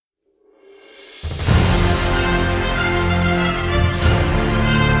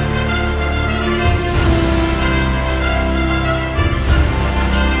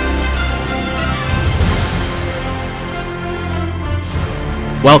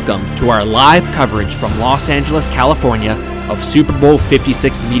Welcome to our live coverage from Los Angeles, California of Super Bowl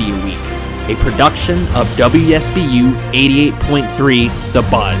 56 Media Week, a production of WSBU 88.3 The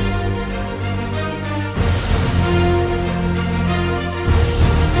Buzz.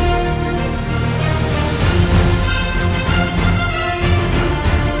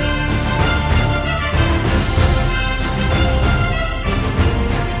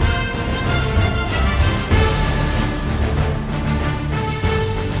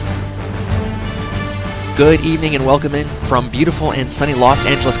 Good evening and welcome in from beautiful and sunny Los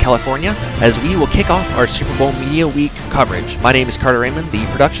Angeles, California, as we will kick off our Super Bowl Media Week coverage. My name is Carter Raymond, the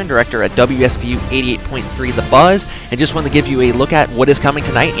production director at WSBU 88.3 The Buzz, and just wanted to give you a look at what is coming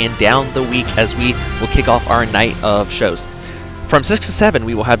tonight and down the week as we will kick off our night of shows. From 6 to 7,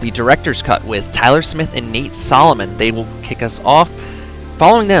 we will have the Director's Cut with Tyler Smith and Nate Solomon. They will kick us off.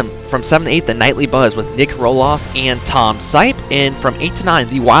 Following them, from 7 to 8, the Nightly Buzz with Nick Roloff and Tom Sipe, and from 8 to 9,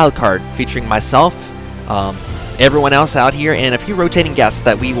 the Wild Card featuring myself, everyone else out here, and a few rotating guests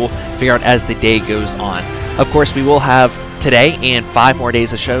that we will figure out as the day goes on. Of course, we will have today and 5 more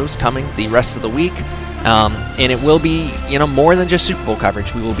days of shows coming the rest of the week, and it will be, more than just Super Bowl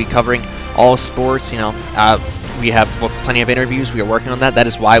coverage. We will be covering all sports. We have plenty of interviews. We are working on that. That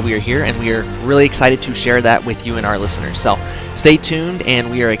is why we are here, and we are really excited to share that with you and our listeners. So stay tuned,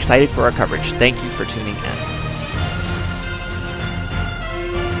 and we are excited for our coverage. Thank you for tuning in.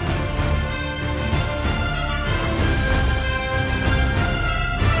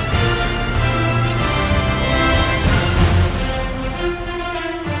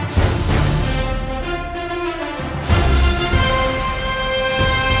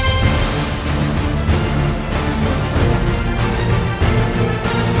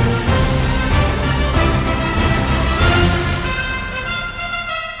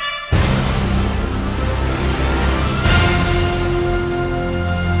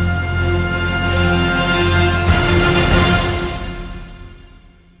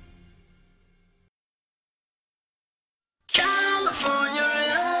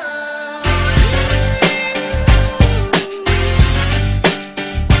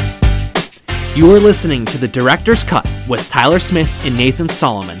 You are listening to the Director's Cut with Tyler Smith and Nathan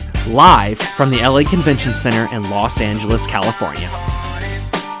Solomon, live from the LA Convention Center in Los Angeles, California.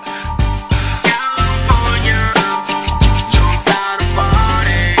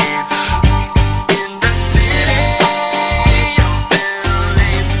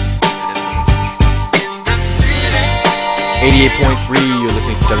 88.3, you're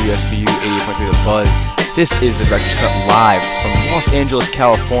listening to WSBU 88.3 The Buzz. This is the Director's Cut live from Los Angeles,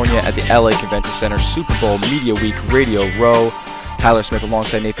 California at the LA Convention Center Super Bowl Media Week Radio Row. Tyler Smith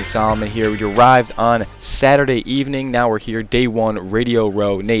alongside Nathan Solomon here. We arrived on Saturday evening. Now we're here, day one, Radio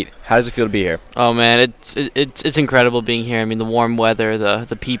Row. Nate, how does it feel to be here? Oh man, it's incredible being here. I mean, the warm weather,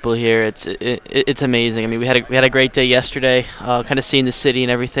 the people here, it's amazing. I mean, we had a great day yesterday, kind of seeing the city and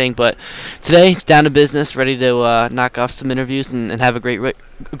everything. But today it's down to business, ready to knock off some interviews and have a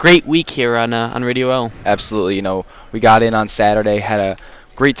great week here on Radio Row. Absolutely. We got in on Saturday, had a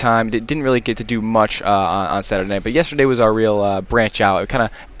great time. Didn't really get to do much on Saturday night, but yesterday was our real branch out.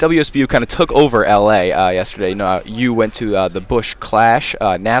 WSBU kind of took over LA yesterday. You went to the Busch Clash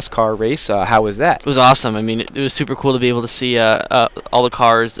NASCAR race. How was that? It was awesome. I mean, it was super cool to be able to see all the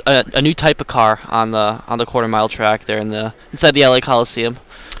cars, a new type of car on the quarter mile track there inside the LA Coliseum.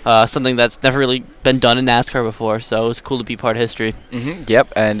 Something that's never really been done in NASCAR before, so it was cool to be part of history. Mm-hmm.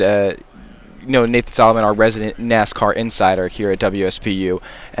 Yep, and Nathan Solomon, our resident NASCAR insider here at WSBU.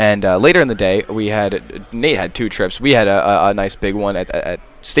 And later in the day, Nate had 2 trips. We had a nice big one at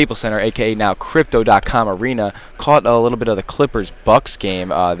Staples Center, a.k.a. now Crypto.com Arena. Caught a little bit of the Clippers-Bucks game.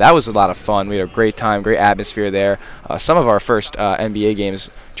 That was a lot of fun. We had a great time, great atmosphere there. Some of our first NBA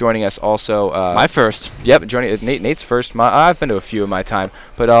games joining us also. My first. Yep, joining Nate's first. I've been to a few in my time.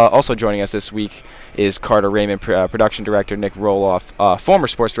 But also joining us this week is Carter Raymond, production director, Nick Roloff, former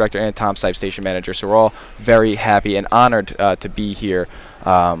sports director, and Tom Sipe, station manager. So we're all very happy and honored to be here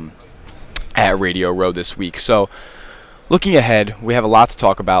at Radio Row this week. So looking ahead, we have a lot to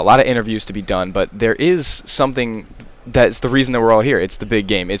talk about, a lot of interviews to be done, but there is something that's the reason that we're all here. It's the big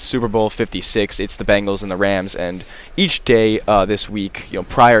game. It's Super Bowl 56. It's the Bengals and the Rams. And each day this week,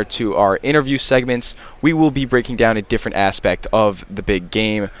 prior to our interview segments, we will be breaking down a different aspect of the big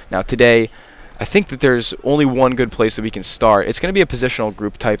game. Now today, I think that there's only one good place that we can start. It's going to be a positional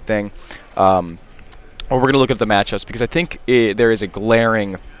group type thing, or we're going to look at the matchups, because I think there is a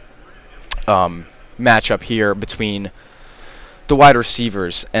glaring matchup here between the wide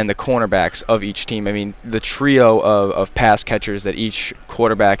receivers and the cornerbacks of each team. I mean, the trio of pass catchers that each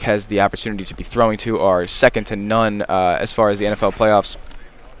quarterback has the opportunity to be throwing to are second to none as far as the NFL playoffs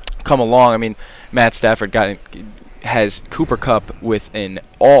come along. I mean, Matt Stafford has Cooper Kupp with an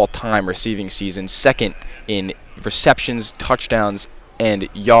all-time receiving season, second in receptions, touchdowns, and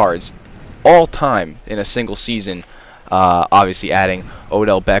yards, all time in a single season. Obviously, adding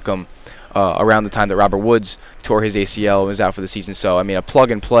Odell Beckham around the time that Robert Woods tore his ACL and was out for the season. So, I mean, a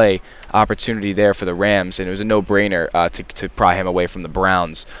plug-and-play opportunity there for the Rams, and it was a no-brainer to pry him away from the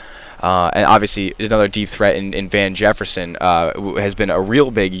Browns. And obviously, another deep threat in Van Jefferson who has been a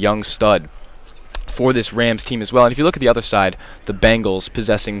real big young stud for this Rams team as well. And if you look at the other side, the Bengals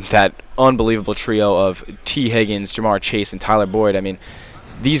possessing that unbelievable trio of T. Higgins, Jamar Chase, and Tyler Boyd. I mean,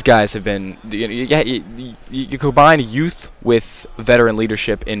 these guys have been, you combine youth with veteran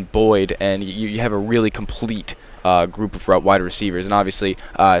leadership in Boyd, and you have a really complete group of wide receivers. And obviously,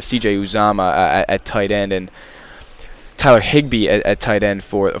 C.J. Uzomah at tight end and Tyler Higbee at tight end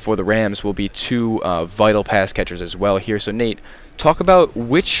for the Rams will be two vital pass catchers as well here. So, Nate, talk about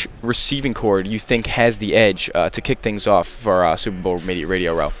which receiving core you think has the edge to kick things off for Super Bowl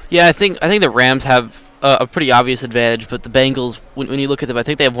Radio Row. Yeah, I think the Rams have a pretty obvious advantage, but the Bengals, when you look at them, I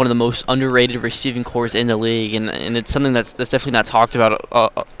think they have one of the most underrated receiving cores in the league, and it's something that's definitely not talked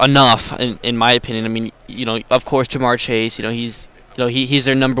about enough, in my opinion. I mean, of course, Jamar Chase, he's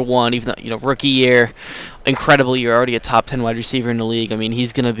their number one, even though, rookie year, incredible year, already a top 10 wide receiver in the league. I mean,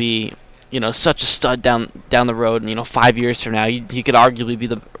 he's going to be, such a stud down the road, and 5 years from now, he could arguably be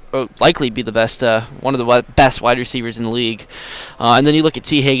likely be the best, one of the best wide receivers in the league. And then you look at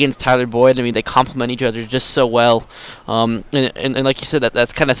T. Higgins, Tyler Boyd. I mean, they complement each other just so well. And like you said,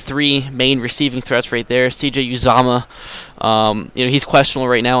 that's kind of three main receiving threats right there. C.J. Uzomah, he's questionable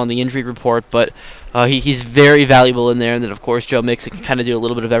right now on the injury report, but he's very valuable in there. And then, of course, Joe Mixon can kind of do a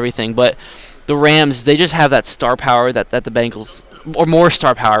little bit of everything. But the Rams, they just have that star power that the Bengals, or more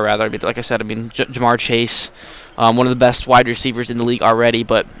star power, rather. I mean, like I said, Jamar Chase, one of the best wide receivers in the league already,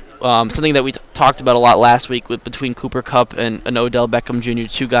 but something that we talked about a lot last week between Cooper Kupp and Odell Beckham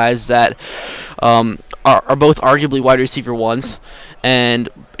Jr., two guys that are both arguably wide receiver ones. And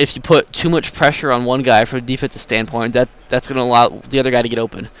if you put too much pressure on one guy from a defensive standpoint, that's going to allow the other guy to get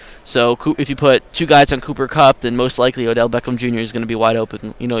open. So if you put two guys on Cooper Kupp, then most likely Odell Beckham Jr. is going to be wide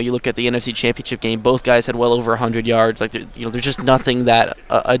open. You look at the NFC Championship game; both guys had well over 100 yards. Like there's just nothing that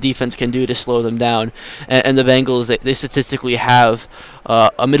a defense can do to slow them down. And the Bengals, they statistically have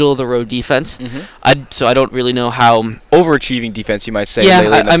a middle of the road defense. Mm-hmm. So I don't really know how overachieving defense, you might say. Yeah,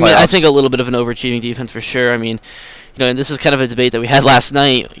 lately in the I mean, I playoffs. think a little bit of an overachieving defense for sure. I mean, and this is kind of a debate that we had last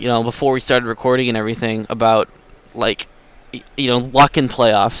night. Before we started recording and everything about luck in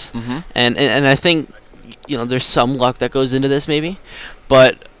playoffs. Mm-hmm. And I think there's some luck that goes into this maybe,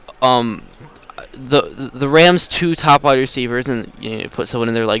 but the Rams' two top wide receivers, and you put someone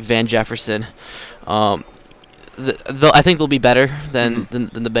in there like Van Jefferson, I think they'll be better than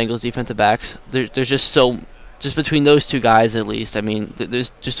the Bengals' defensive backs. There's just between those two guys at least. I mean,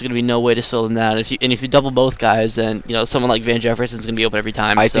 there's just going to be no way to slow them down. If you double both guys, then someone like Van Jefferson's going to be open every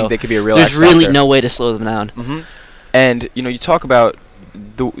time. I think they could be a real. There's really no way to slow them down. Mm-hmm. And you talk about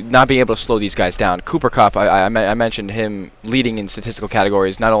not being able to slow these guys down. Cooper Kupp, I mentioned him leading in statistical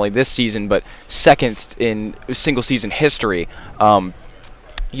categories not only this season but second in single season history.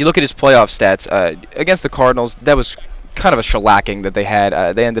 You look at his playoff stats against the Cardinals. That was kind of a shellacking that they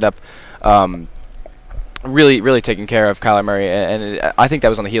had. They ended up really taking care of Kyler Murray, and I think that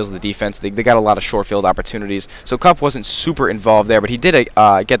was on the heels of the defense. They got a lot of short field opportunities, so Kupp wasn't super involved there, but he did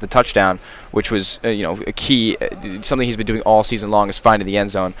get the touchdown, which was a key, something he's been doing all season long is finding the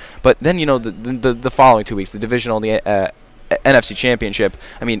end zone. But then the following 2 weeks, the divisional and the NFC Championship,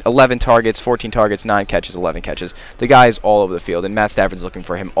 11 targets, 14 targets, 9 catches, 11 catches. The guy is all over the field, and Matt Stafford's looking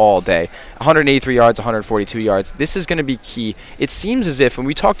for him all day. 183 yards, 142 yards. This is going to be key. It seems as if, when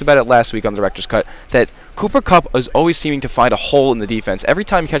we talked about it last week on the Director's Cut, that Cooper Kupp is always seeming to find a hole in the defense. Every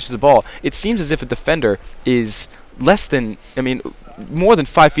time he catches the ball, it seems as if a defender is more than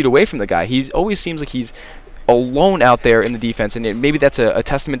 5 feet away from the guy. He always seems like he's alone out there in the defense, and maybe that's a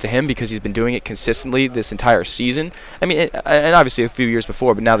testament to him because he's been doing it consistently this entire season. And obviously a few years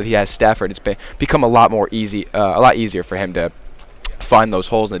before, but now that he has Stafford, it's become a lot easier for him to find those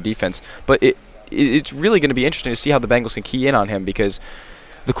holes in the defense. But it's really going to be interesting to see how the Bengals can key in on him, because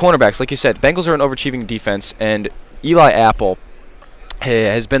the cornerbacks, like you said, Bengals are an overachieving defense, and Eli Apple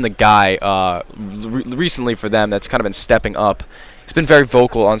has been the guy recently for them that's kind of been stepping up. He's been very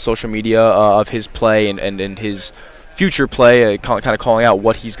vocal on social media of his play and his future play, kind of calling out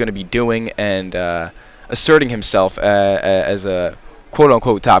what he's going to be doing and asserting himself as a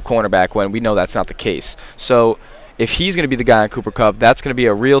quote-unquote top cornerback when we know that's not the case. So if he's going to be the guy on Cooper Kupp, that's going to be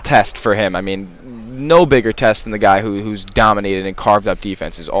a real test for him. no bigger test than the guy who's dominated and carved up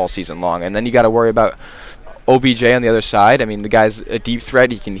defenses all season long. And then you got to worry about OBJ on the other side. I mean, the guy's a deep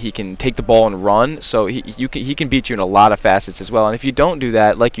threat. He can take the ball and run, so he can beat you in a lot of facets as well. And if you don't do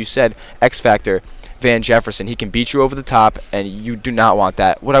that, like you said, X factor, Van Jefferson, he can beat you over the top, and you do not want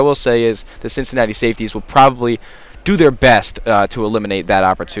that. What I will say is the Cincinnati safeties will probably do their best to eliminate that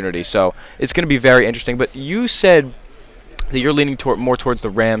opportunity. So it's going to be very interesting. But you said that you're leaning more towards the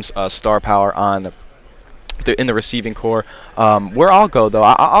Rams' star power in the receiving core. Where I'll go though,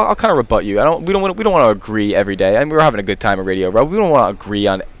 I'll kind of rebut you. We don't want to agree every day. I mean, we're having a good time at Radio Row. We don't want to agree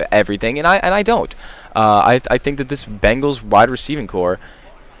on everything, and I don't. I think that this Bengals wide receiving core,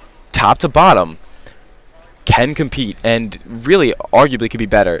 top to bottom, can compete and really arguably could be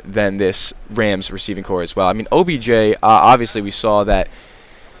better than this Rams receiving core as well. I mean, OBJ, obviously we saw that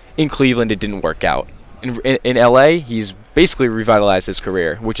in Cleveland it didn't work out. In LA, he's basically revitalized his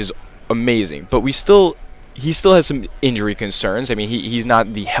career, which is amazing. But he still has some injury concerns. I mean, he's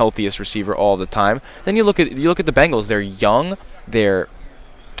not the healthiest receiver all the time. Then you look at the Bengals. They're young, they're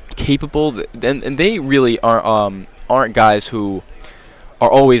capable, and they really aren't guys who are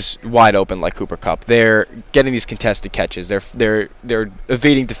always wide open like Cooper Kupp. They're getting these contested catches. They're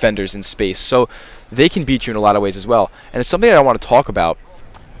evading defenders in space, so they can beat you in a lot of ways as well. And it's something that I want to talk about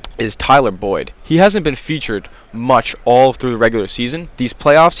is Tyler Boyd. He hasn't been featured much all through the regular season. These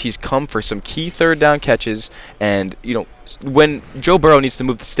playoffs, he's come for some key third down catches, and when Joe Burrow needs to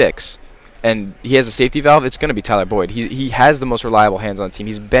move the sticks and he has a safety valve, it's going to be Tyler Boyd. He has the most reliable hands on the team.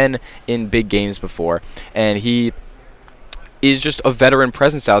 He's been in big games before, and he is just a veteran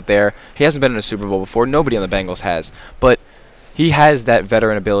presence out there. He hasn't been in a Super Bowl before. Nobody on the Bengals has. But he has that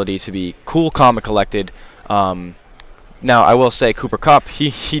veteran ability to be cool, calm, and collected. Now, I will say Cooper Kupp,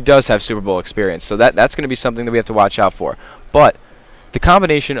 he does have Super Bowl experience, so that's going to be something that we have to watch out for. But the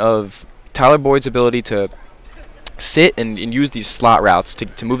combination of Tyler Boyd's ability to sit and use these slot routes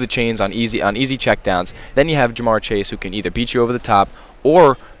to move the chains on easy checkdowns, then you have Jamar Chase, who can either beat you over the top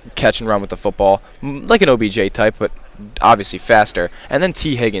or catch and run with the football, like an OBJ type, but obviously faster. And then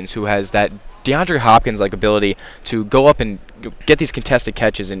T. Higgins, who has that DeAndre Hopkins-like ability to go up and get these contested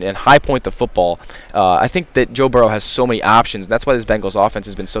catches and high point the football. I think that Joe Burrow has so many options. That's why this Bengals offense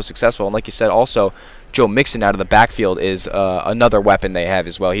has been so successful. And like you said, also Joe Mixon out of the backfield is another weapon they have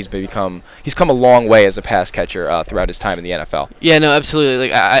as well. He's come a long way as a pass catcher throughout his time in the NFL. Yeah, no, absolutely.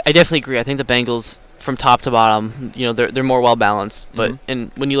 Like I definitely agree. I think the Bengals, from top to bottom, they're more well balanced. But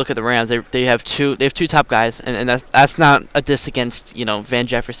and when you look at the Rams, they have two top guys, and that's not a diss against Van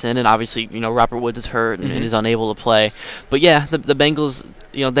Jefferson, and obviously Robert Woods is hurt and is unable to play. But yeah, the Bengals,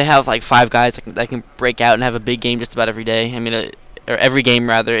 they have like five guys that can break out and have a big game just about every day. I mean, or every game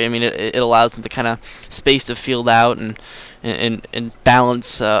rather. I mean, it allows them to kind of space the field out and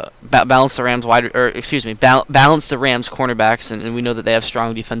balance balance the Rams balance the Rams cornerbacks, and we know that they have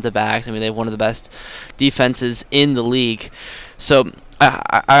strong defensive backs. I mean, they have one of the best defenses in the league. So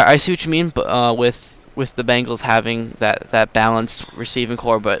I see what you mean, but with the Bengals having that balanced receiving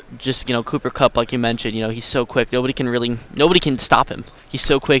core, but just Cooper Kupp, like you mentioned, he's so quick. Nobody can stop him. He's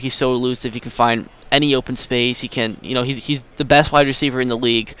so quick. He's so elusive. He can find any open space. He can he's the best wide receiver in the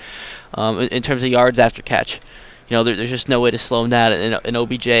league in terms of yards after catch. There's just no way to slow him down. In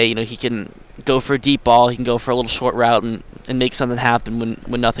OBJ, he can go for a deep ball. He can go for a little short route and make something happen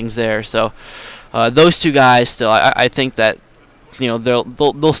when nothing's there. So those two guys still, I think that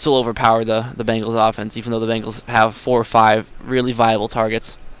they'll still overpower the Bengals offense, even though the Bengals have 4 or 5 really viable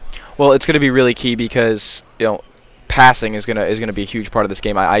targets. Well, it's going to be really key because passing is gonna be a huge part of this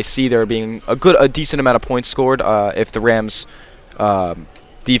game. I see there being a decent amount of points scored if the Rams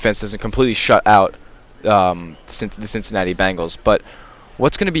defense doesn't completely shut out the Cincinnati Bengals. But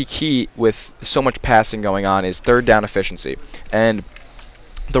what's going to be key with so much passing going on is third down efficiency. And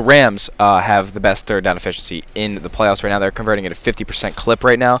the Rams have the best third down efficiency in the playoffs right now. They're converting at a 50% clip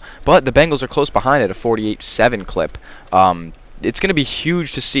right now. But the Bengals are close behind at a 48-7 clip. It's going to be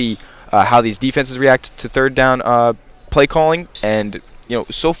huge to see how these defenses react to third down play calling. And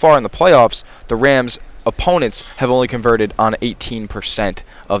so far in the playoffs, the Rams opponents have only converted on 18%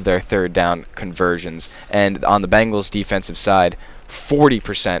 of their third down conversions, and on the Bengals defensive side,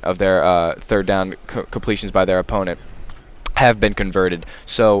 40% of their third down completions by their opponent have been converted.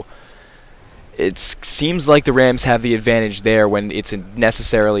 So it seems like the Rams have the advantage there when it's a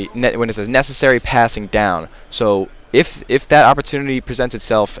necessary passing down. So if that opportunity presents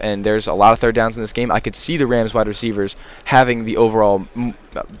itself and there's a lot of third downs in this game, I could see the Rams wide receivers having the overall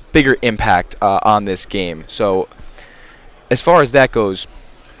bigger impact on this game. So as far as that goes,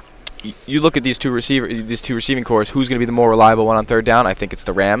 you look at these two receiving cores. Who's going to be the more reliable one on third down? I think it's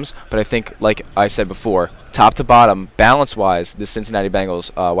the Rams. But I think, like I said before, top to bottom, balance-wise, the Cincinnati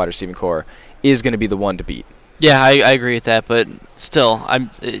Bengals wide receiving core is going to be the one to beat. Yeah, I agree with that, but still,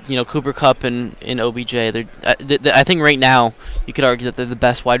 Cooper Kupp and OBJ. I think right now you could argue that they're the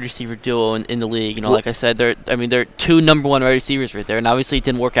best wide receiver duo in the league. Like I said, they're two number one wide receivers right there, and obviously it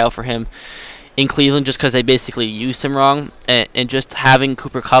didn't work out for him in Cleveland just because they basically used him wrong, and just having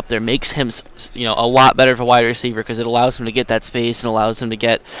Cooper Kupp there makes him a lot better of a wide receiver because it allows him to get that space and allows him to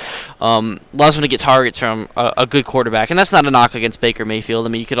get targets from a good quarterback. And that's not a knock against Baker Mayfield. I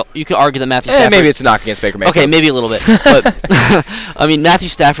mean, you could argue that Matthew Stafford. Maybe it's a knock against Baker Mayfield. Okay, maybe a little bit, but I mean, Matthew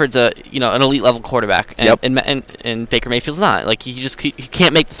Stafford's an elite level quarterback, and Baker Mayfield's not. Like he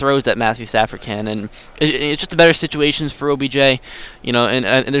can't make the throws that Matthew Stafford can, and it's just the better situations for OBJ.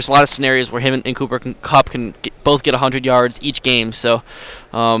 And there's a lot of scenarios where him and Cooper Kupp can both get 100 yards each game. So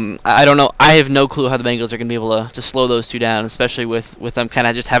I don't know. I have no clue how the Bengals are going to be able to slow those two down, especially with them kind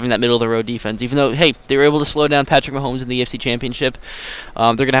of just having that middle of the road defense. Even though, hey, they were able to slow down Patrick Mahomes in the AFC Championship,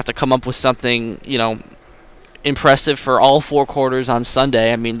 they're going to have to come up with something impressive for all 4 quarters on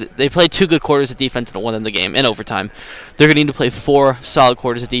Sunday. I mean, they played 2 good quarters of defense and won them the game in overtime. They're going to need to play 4 solid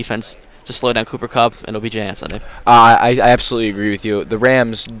quarters of defense to slow down Cooper Kupp and OBJ on Sunday. I absolutely agree with you. The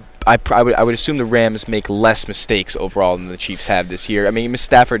Rams, I would assume the Rams make less mistakes overall than the Chiefs have this year. I mean, Mr.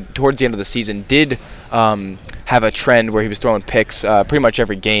 Stafford, towards the end of the season, did have a trend where he was throwing picks pretty much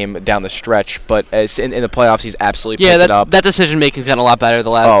every game down the stretch, but in the playoffs, he's absolutely picked it up. That decision-making's gotten a lot better the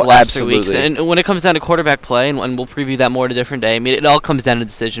last 3 weeks. And when it comes down to quarterback play, and we'll preview that more at a different day, I mean, it all comes down to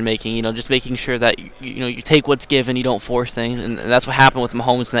decision-making, just making sure that you take what's given, you don't force things, and that's what happened with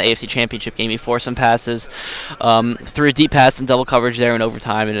Mahomes in the AFC Championship game. He forced some passes, threw a deep pass in double coverage there in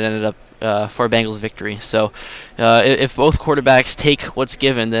overtime, and it ended up for a Bengals victory. So if both quarterbacks take what's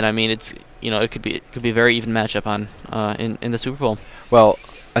given, then I mean it could be a very even matchup on in the Super Bowl. Well,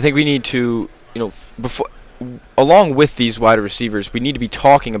 I think we need to along with these wide receivers, we need to be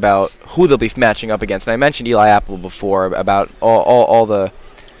talking about who they'll be matching up against. And I mentioned Eli Apple before about all the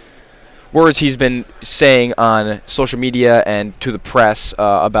words he's been saying on social media and to the press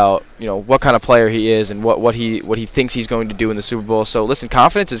about what kind of player he is and what he thinks he's going to do in the Super Bowl. So listen,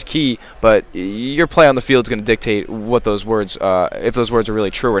 confidence is key, but your play on the field is going to dictate what those words, if those words are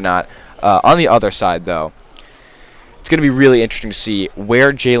really true or not. On the other side, though, it's going to be really interesting to see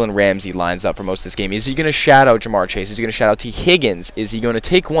where Jalen Ramsey lines up for most of this game. Is he going to shadow Jamar Chase? Is he going to shadow T. Higgins? Is he going to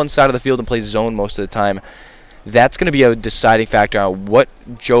take one side of the field and play zone most of the time? That's going to be a deciding factor on what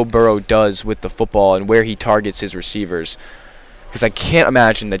Joe Burrow does with the football and where he targets his receivers. Because I can't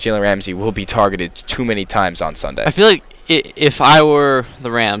imagine that Jalen Ramsey will be targeted too many times on Sunday. I feel like if I were the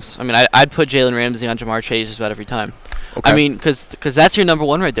Rams, I mean, I'd put Jalen Ramsey on Jamar Chase just about every time. Okay. I mean, because that's your number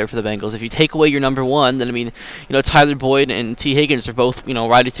one right there for the Bengals. If you take away your number one, then, I mean, Tyler Boyd and T. Higgins are both,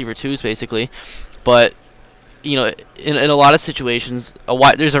 wide receiver twos, basically. But in a lot of situations,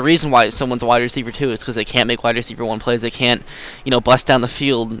 there's a reason why someone's a wide receiver too. It's because they can't make wide receiver one plays. They can't, bust down the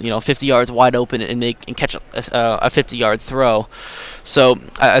field, 50 yards wide open and catch a 50-yard throw. So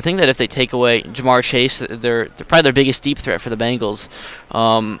I think that if they take away Jamar Chase, they're probably their biggest deep threat for the Bengals.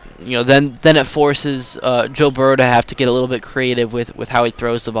 Then it forces Joe Burrow to have to get a little bit creative with how he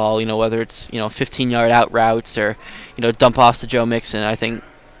throws the ball. Whether it's 15-yard out routes or dump offs to Joe Mixon. I think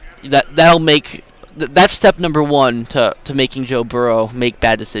that'll make. That's step number one to making Joe Burrow make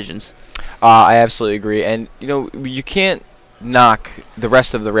bad decisions. I absolutely agree. And, you can't knock the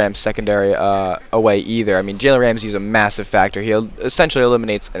rest of the Rams secondary away either. I mean, Jalen Ramsey is a massive factor. He essentially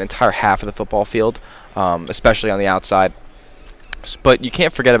eliminates an entire half of the football field, especially on the outside. But you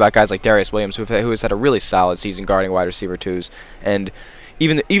can't forget about guys like Darius Williams, who has had a really solid season guarding wide receiver twos. And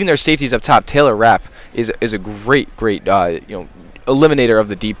even their safeties up top, Taylor Rapp is a great eliminator of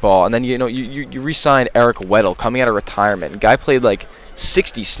the deep ball. And then you re-sign Eric Weddle coming out of retirement. The guy played like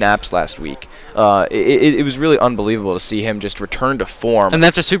 60 snaps last week. It was really unbelievable to see him just return to form. And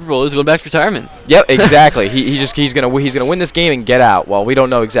after Super Bowl, he's going back to retirement. Yep, exactly. he's gonna win this game and get out. Well, we don't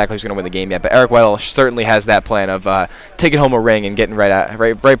know exactly who's gonna win the game yet, but Eric Weddle certainly has that plan of taking home a ring and getting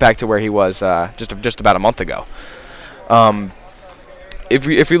right back to where he was just about a month ago.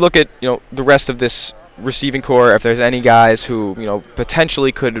 If we look at the rest of this receiving core, if there's any guys who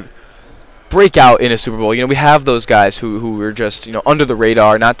potentially could break out in a Super Bowl, we have those guys who are just under the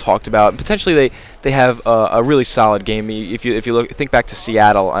radar, not talked about, and potentially they have a really solid game. If you think back to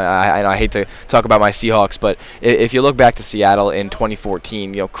Seattle, I hate to talk about my Seahawks, but if you look back to Seattle in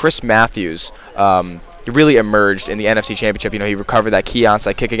 2014, Chris Matthews really emerged in the NFC Championship. He recovered that key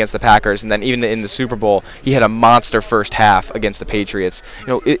onside kick against the Packers, and then even in the Super Bowl, he had a monster first half against the Patriots.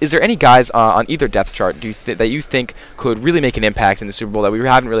 Is there any guys on either depth chart that you think could really make an impact in the Super Bowl that we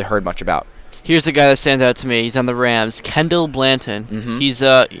haven't really heard much about? Here's the guy that stands out to me. He's on the Rams, Kendall Blanton. Mm-hmm. He's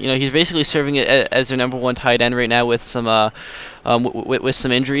he's basically serving as their number one tight end right now with some with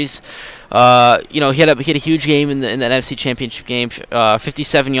some injuries. He had a huge game in the NFC Championship game,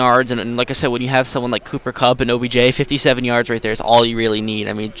 57 yards, and like I said, when you have someone like Cooper Kupp and OBJ, 57 yards right there is all you really need.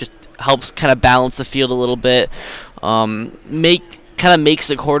 I mean, just helps kind of balance the field a little bit, makes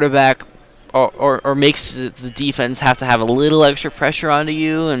the quarterback or makes the defense have to have a little extra pressure onto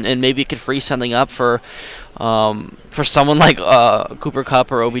you, and maybe it could free something up for someone like Cooper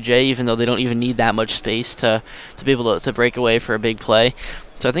Kupp or OBJ, even though they don't even need that much space to be able to break away for a big play.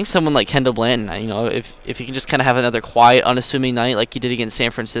 So I think someone like Kendall Blanton, if he can just kind of have another quiet, unassuming night like he did against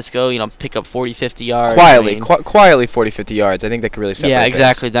San Francisco, pick up 40, 50 yards. Quietly 40, 50 yards. I think that could really separate. Yeah,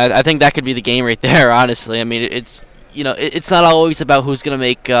 exactly. I think that could be the game right there, honestly. I mean, it's not always about who's going to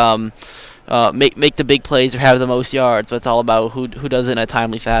make the big plays or have the most yards, but it's all about who does it in a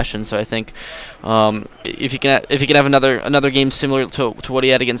timely fashion. So I think if you can have another game similar to what he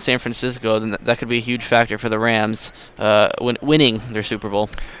had against San Francisco, then that could be a huge factor for the Rams winning their Super Bowl.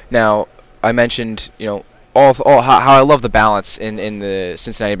 Now, I mentioned how I love the balance in the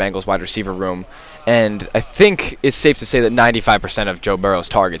Cincinnati Bengals wide receiver room, and I think it's safe to say that 95% of Joe Burrow's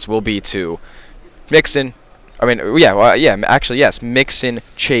targets will be to Mixon. Yes. Mixon,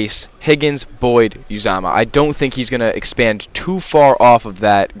 Chase, Higgins, Boyd, Uzomah. I don't think he's going to expand too far off of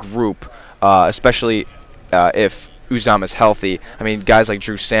that group, especially if Uzomah's healthy. I mean, guys like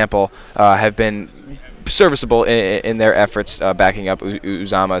Drew Sample have been serviceable in their efforts backing up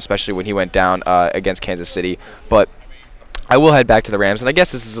Uzomah, especially when he went down against Kansas City. But I will head back to the Rams, and I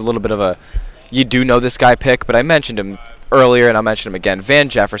guess this is a little bit of a you-do-know-this guy pick, but I mentioned him earlier, and I'll mention him again. Van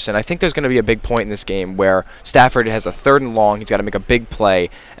Jefferson. I think there's going to be a big point in this game where Stafford has a 3rd and long. He's got to make a big play,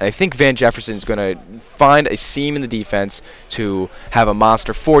 and I think Van Jefferson is going to find a seam in the defense to have a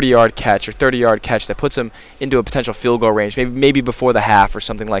monster 40-yard catch or 30-yard catch that puts him into a potential field goal range, maybe before the half or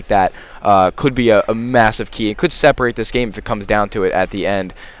something like that. Could be a massive key. It could separate this game if it comes down to it at the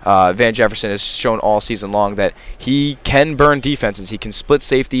end. Van Jefferson has shown all season long that he can burn defenses. He can split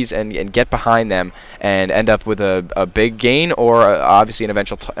safeties and get behind them and end up with a big gain or obviously an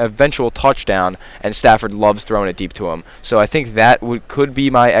eventual touchdown, and Stafford loves throwing it deep to him. So I think that could be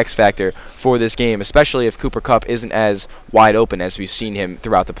my X factor for this game, especially if Cooper Kupp isn't as wide open as we've seen him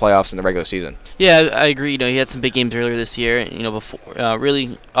throughout the playoffs and the regular season. Yeah, I agree. He had some big games earlier this year. Before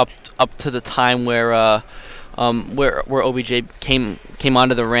really up to the time where OBJ came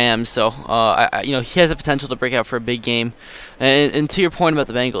onto the Rams. So he has the potential to break out for a big game. And to your point about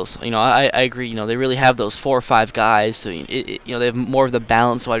the Bengals, I agree. They really have those 4 or 5 guys. So they have more of the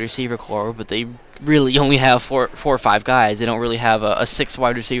balanced wide receiver core, but they really only have four or 5 guys. They don't really have a 6th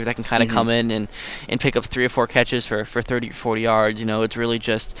wide receiver that can kind of come in and pick up 3 or 4 catches for 30 or 40 yards. It's really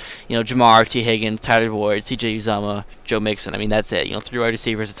just Jamar, T. Higgins, Tyler Boyd, C.J. Uzomah, Joe Mixon. I mean, that's it. 3 wide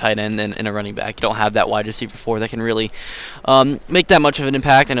receivers, a tight end, and a running back. You don't have that wide receiver 4 that can really make that much of an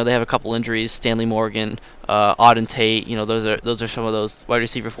impact. I know they have a couple injuries. Stanley Morgan, Auden Tate. Those are some of those wide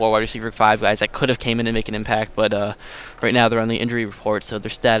receiver 4, wide receiver 5 guys that could have came in and make an impact, but right now they're on the injury report, so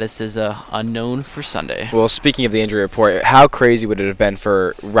their status is unknown for Sunday. Well, speaking of the injury report, how crazy would it have been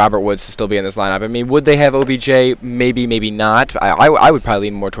for Robert Woods to still be in this lineup? I mean, would they have OBJ? Maybe, maybe not. I would probably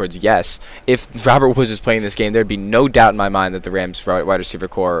lean more towards yes. If Robert Woods is playing this game, there'd be no doubt in my mind that the Rams wide receiver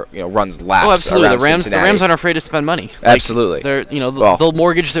core runs laps. Oh, absolutely. Around The Rams aren't afraid to spend money. Absolutely. They'll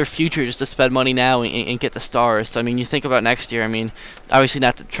mortgage their future just to spend money now and get the stars. So, I mean, you think about next year. I mean, obviously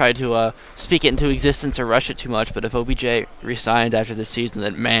not to try to speak it into existence or rush it too much, but if OBJ resigns after this season,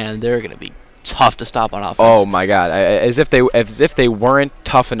 then man, they're going to be tough to stop on offense. Oh my God! As if they weren't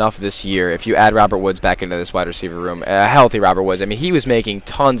tough enough this year. If you add Robert Woods back into this wide receiver room, a healthy Robert Woods. I mean, he was making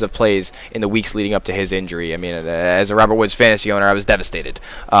tons of plays in the weeks leading up to his injury. I mean, as a Robert Woods fantasy owner, I was devastated.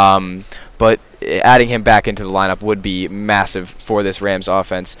 But adding him back into the lineup would be massive for this Rams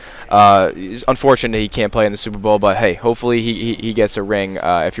offense. It's unfortunate he can't play in the Super Bowl, but hey, hopefully he gets a ring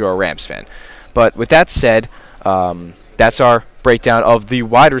if you're a Rams fan. But with that said, that's our breakdown of the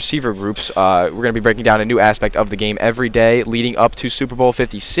wide receiver groups. We're going to be breaking down a new aspect of the game every day leading up to Super Bowl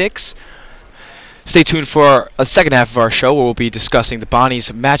 56. Stay tuned for a second half of our show where we'll be discussing the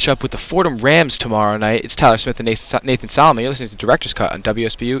Bonnies' matchup with the Fordham Rams tomorrow night. It's Tyler Smith and Nathan Solomon. You're listening to Director's Cut on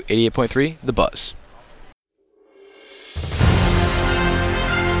WSBU 88.3, The Buzz.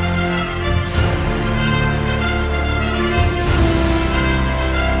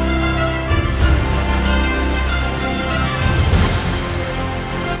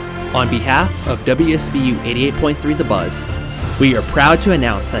 On behalf of WSBU 88.3 The Buzz, we are proud to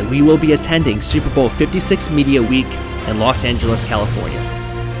announce that we will be attending Super Bowl 56 Media Week in Los Angeles, California.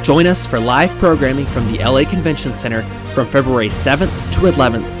 Join us for live programming from the LA Convention Center from February 7th to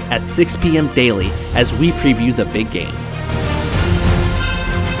 11th at 6 p.m. daily as we preview the big game.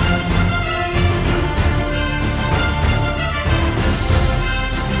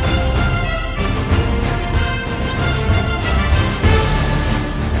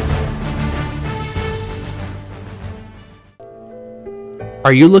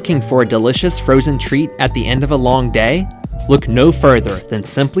 Are you looking for a delicious frozen treat at the end of a long day? Look no further than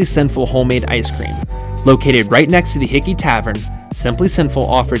Simply Sinful Homemade Ice Cream. Located right next to the Hickey Tavern, Simply Sinful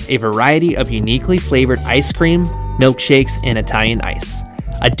offers a variety of uniquely flavored ice cream, milkshakes, and Italian ice.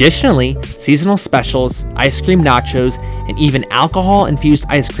 Additionally, seasonal specials, ice cream nachos, and even alcohol-infused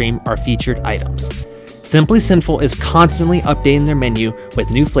ice cream are featured items. Simply Sinful is constantly updating their menu with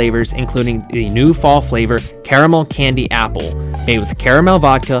new flavors, including the new fall flavor Caramel Candy Apple, made with caramel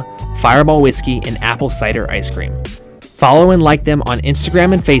vodka, Fireball whiskey, and apple cider ice cream. Follow and like them on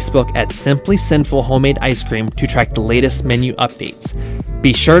Instagram and Facebook at Simply Sinful Homemade Ice Cream to track the latest menu updates.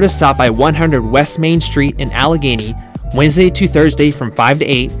 Be sure to stop by 100 West Main Street in Allegheny, Wednesday to Thursday from 5 to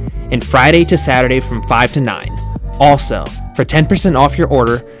 8, and Friday to Saturday from 5 to 9. Also, for 10% off your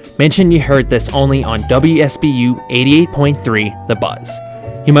order, mention you heard this only on WSBU 88.3 The Buzz.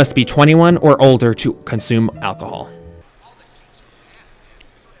 You must be 21 or older to consume alcohol.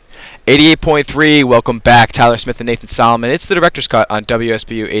 88.3, welcome back. Tyler Smith and Nathan Solomon. It's the Director's Cut on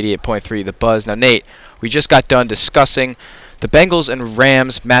WSBU 88.3 The Buzz. Now, Nate, we just got done discussing the Bengals and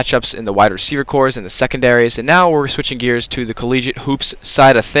Rams matchups in the wide receiver cores and the secondaries, and now we're switching gears to the collegiate hoops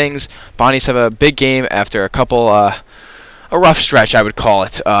side of things. Bonnies have a big game after a rough stretch, I would call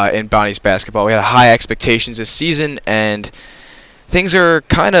it, in Bonnies basketball. We had high expectations this season, and things are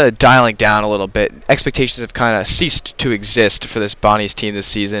kind of dialing down a little bit. Expectations have kind of ceased to exist for this Bonnies team this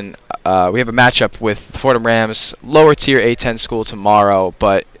season. We have a matchup with the Fordham Rams, lower tier A10 school tomorrow,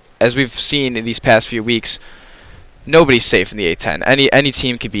 but as we've seen in these past few weeks, nobody's safe in the A10. Any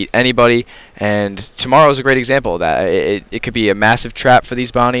team can beat anybody, and tomorrow is a great example of that. It could be a massive trap for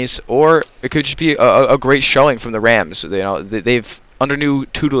these Bonnies, or it could just be a great showing from the Rams. You know, they've under new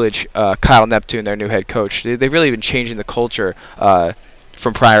tutelage, Kyle Neptune, their new head coach, they've really been changing the culture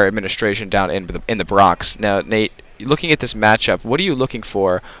from prior administration down in the Bronx. Now, Nate, looking at this matchup, what are you looking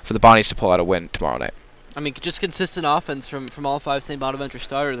for the Bonnies to pull out a win tomorrow night? I mean, just consistent offense from all five St. Bonaventure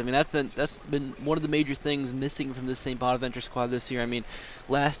starters. I mean, that's been one of the major things missing from this St. Bonaventure squad this year. I mean,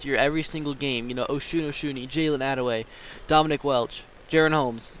 last year, every single game, Oshun Oshuni, Jalen Attaway, Dominic Welch, Jaron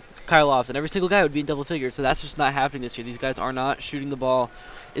Holmes, Kyle Lofton, every single guy would be in double figures. So that's just not happening this year. These guys are not shooting the ball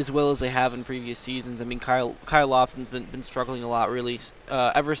as well as they have in previous seasons. I mean, Kyle Lofton's been struggling a lot, really,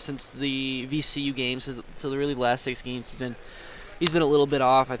 ever since the VCU games. So the really last 6 games, he's been a little bit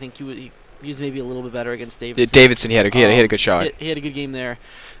off. I think he was maybe a little bit better against Davidson. Davidson, he had a good shot. He had a good game there.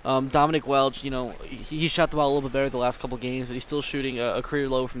 Dominic Welch, he shot the ball a little bit better the last couple games, but he's still shooting a career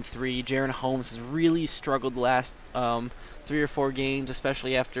low from 3. Jaron Holmes has really struggled the last 3 or 4 games,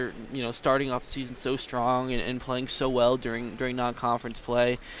 especially after starting off the season so strong and playing so well during non-conference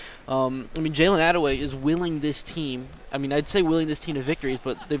play. I mean, Jalen Attaway is willing this team. I mean, I'd say willing this team to victories,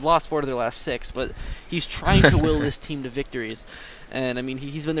 but they've lost 4 of their last 6. But he's trying to will this team to victories. And, I mean,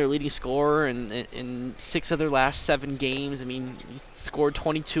 he's been their leading scorer in 6 of their last 7 games. I mean, he scored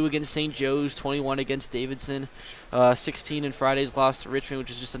 22 against St. Joe's, 21 against Davidson, 16 in Friday's loss to Richmond,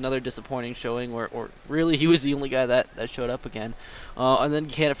 which is just another disappointing showing, or really he was the only guy that showed up again. And then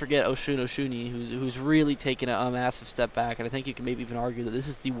you can't forget Oshun Oshuni, who's really taken a massive step back, and I think you can maybe even argue that this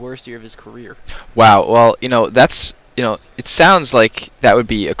is the worst year of his career. Wow, well, that's... it sounds like that would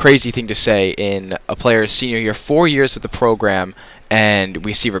be a crazy thing to say in a player's senior year, 4 years with the program, and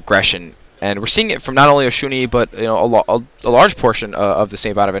we see regression. And we're seeing it from not only Oshuni, but a large portion of the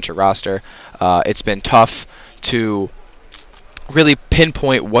St. Bonaventure roster. It's been tough to really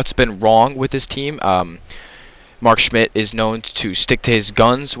pinpoint what's been wrong with this team. Mark Schmidt is known to stick to his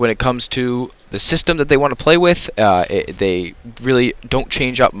guns when it comes to the system that they want to play with. They really don't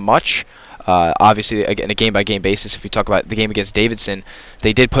change up much. Obviously, again, a game-by-game basis, if you talk about the game against Davidson,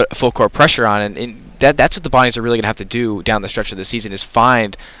 they did put full court pressure on, and that's what the Bonnies are really going to have to do down the stretch of the season, is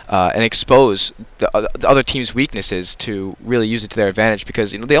find and expose the other team's weaknesses to really use it to their advantage,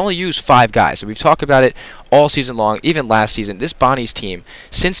 because they only use 5 guys. So we've talked about it all season long, even last season. This Bonnies team,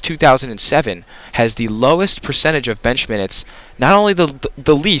 since 2007, has the lowest percentage of bench minutes, not only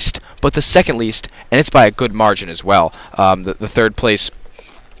the least, but the second least, and it's by a good margin as well. The third place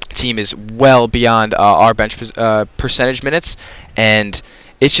team is well beyond our bench percentage minutes, and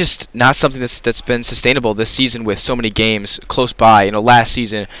it's just not something that's been sustainable this season with so many games close by. Last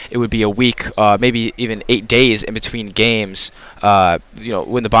season it would be a week, maybe even 8 days in between games.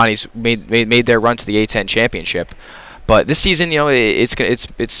 When the Bonnies made their run to the A10 championship. But this season,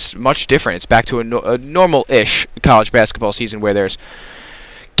 it's much different. It's back to a normal-ish college basketball season where there's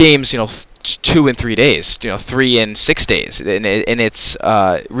games, 2 and 3 days, 3 and 6 days, and it's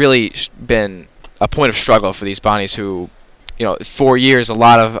really been a point of struggle for these Bonnies who. 4 years, a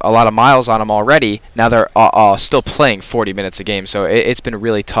lot of miles on them already. Now they're still playing 40 minutes a game, so it's been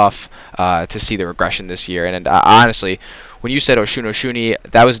really tough to see the regression this year. And honestly, when you said Oshun Oshuni,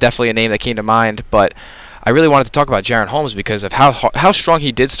 that was definitely a name that came to mind. But I really wanted to talk about Jaren Holmes because of how strong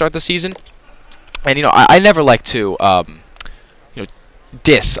he did start the season. And I never like to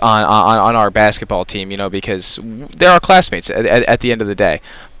diss on our basketball team, because they're our classmates at the end of the day.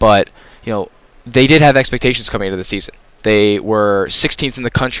 But they did have expectations coming into the season. They were 16th in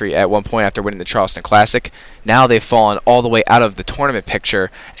the country at one point after winning the Charleston Classic. Now they've fallen all the way out of the tournament picture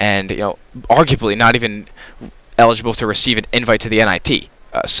and, arguably not even eligible to receive an invite to the NIT.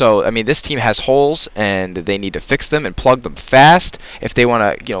 So, this team has holes, and they need to fix them and plug them fast if they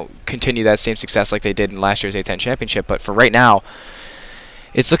want to, continue that same success like they did in last year's A10 championship. But for right now,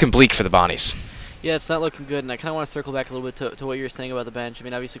 it's looking bleak for the Bonnies. Yeah, it's not looking good, and I kind of want to circle back a little bit to what you were saying about the bench.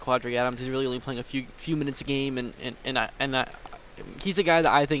 Obviously, Quadri Adams is really only playing a few minutes a game, and he's a guy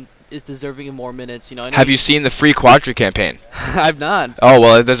that I think is deserving of more minutes. Have you seen the free Quadri campaign? I've not. Oh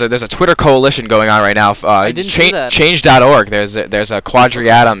well, there's a Twitter coalition going on right now. I didn't see that. Change.org. There's a Quadri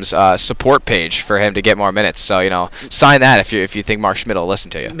Adams support page for him to get more minutes. So sign that if you think Mark Schmidt will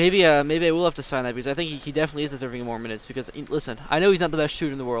listen to you. Maybe I will have to sign that because I think he definitely is deserving of more minutes. Because listen, I know he's not the best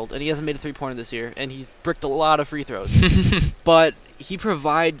shooter in the world, and he hasn't made a 3-pointer this year, and he's bricked a lot of free throws. But he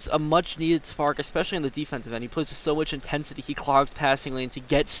provides a much-needed spark, especially on the defensive end. He plays with so much intensity. He clogs passing lanes. He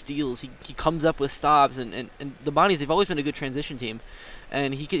gets steals. He comes up with stops. And the Bonnies, they've always been a good transition team.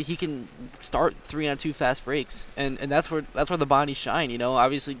 And he can start 3-on-2 fast breaks. And that's where the Bonnies shine.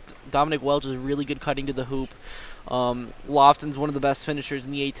 Obviously, Dominic Welch is really good cutting to the hoop. Lofton's one of the best finishers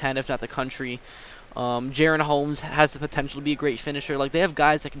in the A10, if not the country. Jaren Holmes has the potential to be a great finisher. They have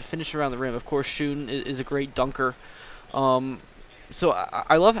guys that can finish around the rim. Of course, Shun is a great dunker. So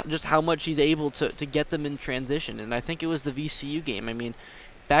I love just how much he's able to get them in transition, and I think it was the VCU game.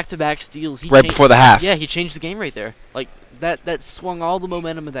 Back-to-back steals. Right before the half. Yeah, he changed the game right there. That swung all the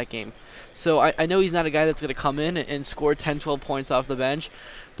momentum of that game. So I know he's not a guy that's going to come in and score 10, 12 points off the bench,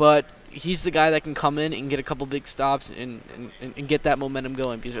 but he's the guy that can come in and get a couple big stops and get that momentum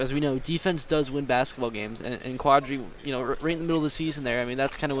going. Because as we know, defense does win basketball games, and Quadri, right in the middle of the season there,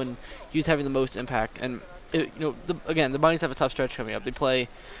 that's kind of when he was having the most impact. And the Bonnies have a tough stretch coming up. They play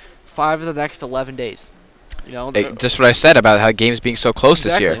 5 of the next 11 days. Just what I said about how games being so close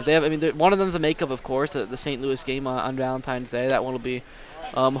this year. They have. One of them's a makeup, of course, the St. Louis game on Valentine's Day. That one will be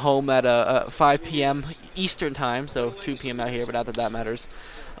home at 5 p.m. Eastern time, so 2 p.m. out here, but not that matters.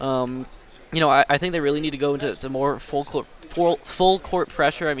 I think they really need to go into more full court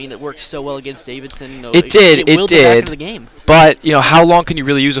pressure. It worked so well against Davidson. It did. Back into the game. But how long can you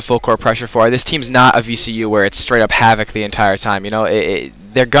really use a full court pressure for? This team's not a VCU where it's straight up havoc the entire time.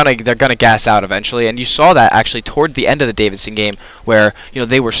 They're gonna gas out eventually, and you saw that actually toward the end of the Davidson game where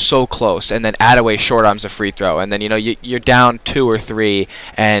they were so close, and then Attaway short arms a free throw, and then you're down 2 or 3,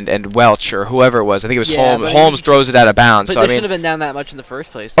 and Welch or whoever it was, I think it was Holmes throws it out of bounds. But so they shouldn't have been down that much in the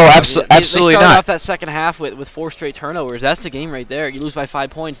first place. Oh, absolutely they not. Off that second half with 4 straight turnovers. That's the game right there. You lose by 5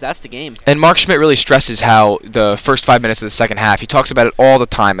 points. That's the game. And Mark Schmidt really stresses how the first 5 minutes of the second half. He talks about it all the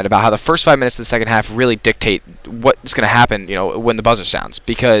time, and about how the first 5 minutes of the second half really dictate what's going to happen. When the buzzer sounds,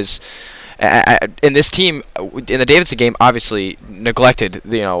 because. And this team in the Davidson game obviously neglected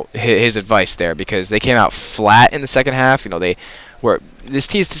his advice there because they came out flat in the second half. This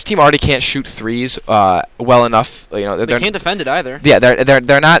team already can't shoot threes well enough. They can't defend it either. Yeah,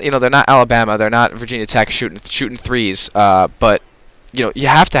 they're not they're not Alabama, they're not Virginia Tech shooting threes. But you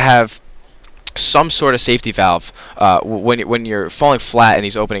have to have some sort of safety valve when you're falling flat in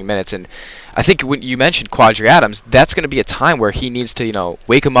these opening minutes. And I think when you mentioned Quadri Adams, that's going to be a time where he needs to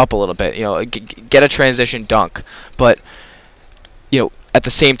wake him up a little bit, get a transition dunk. But at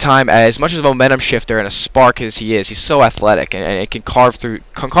the same time, as much as a momentum shifter and a spark as he is, he's so athletic and can carve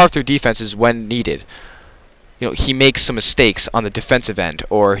through defenses when needed. He makes some mistakes on the defensive end,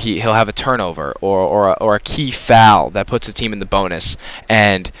 or he'll have a turnover, or a key foul that puts the team in the bonus,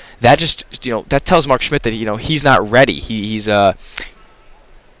 and that just that tells Mark Schmidt that he's not ready. He's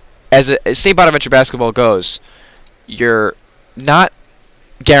as St. Bonaventure basketball goes, you're not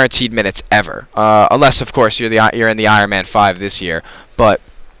guaranteed minutes ever, unless of course you're in the Ironman 5 this year. But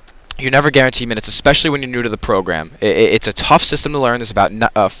you're never guaranteed minutes, especially when you're new to the program. It's a tough system to learn. There's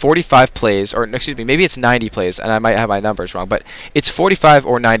about 45 plays, or excuse me, maybe it's 90 plays, and I might have my numbers wrong, but it's 45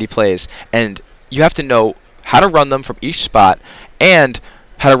 or 90 plays, and you have to know how to run them from each spot and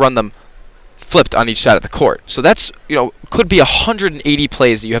how to run them flipped on each side of the court. So that's, could be 180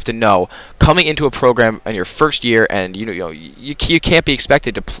 plays that you have to know coming into a program in your first year, and you can't be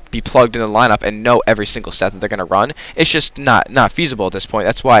expected to be plugged in the lineup and know every single set that they're going to run. It's just not feasible at this point.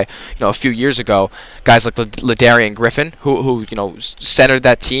 That's why a few years ago, guys like Ladarian Griffin, who centered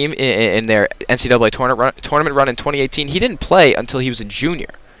that team in their NCAA tournament run in 2018, he didn't play until he was a junior.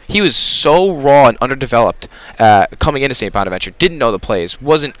 He was so raw and underdeveloped coming into St. Bonaventure, didn't know the plays,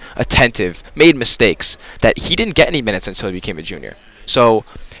 wasn't attentive, made mistakes, that he didn't get any minutes until he became a junior. So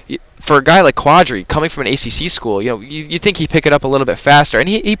for a guy like Quadri, coming from an ACC school, you think he'd pick it up a little bit faster, and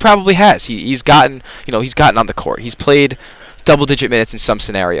he probably has. He's gotten on the court. He's played double-digit minutes in some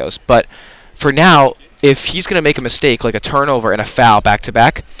scenarios. But for now, if he's going to make a mistake like a turnover and a foul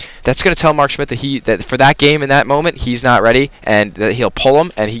back-to-back, that's going to tell Mark Schmidt that for that game in that moment, he's not ready, and that he'll pull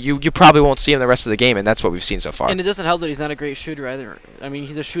him, and you probably won't see him the rest of the game, and that's what we've seen so far. And it doesn't help that he's not a great shooter either. I mean,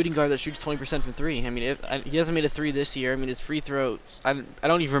 he's a shooting guard that shoots 20% from three. I mean, he hasn't made a three this year. I mean, his free throws, I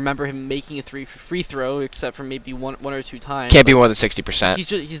don't even remember him making a free throw except for maybe one or two times. Can't be more than 60%.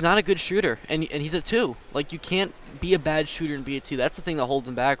 He's not a good shooter, and he's a 2. Like, you can't be a bad shooter and be a 2. That's the thing that holds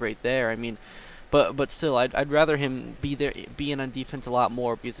him back right there. I mean, But still, I'd rather him be in on defense a lot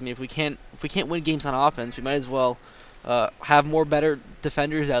more, because I mean, if we can't win games on offense, we might as well have more better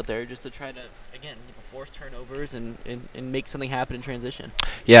defenders out there just to try to again force turnovers and make something happen in transition.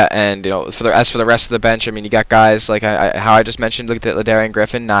 Yeah, and as for the rest of the bench, I mean, you got guys like how I just mentioned, look at Ladarian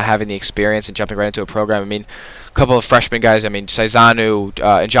Griffin not having the experience and jumping right into a program. I mean, a couple of freshman guys. I mean, Saizanu,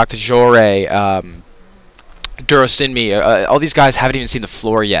 Jacques Tajore, Durasinmi, all these guys haven't even seen the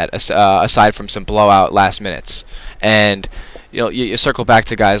floor yet, aside from some blowout last minutes. And you circle back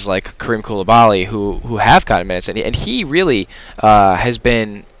to guys like Kareem Koulibaly who have gotten minutes, and he really has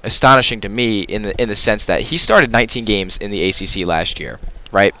been astonishing to me in the sense that he started 19 games in the ACC last year,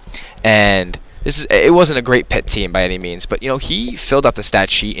 right? And it wasn't a great Pitt team by any means, but he filled up the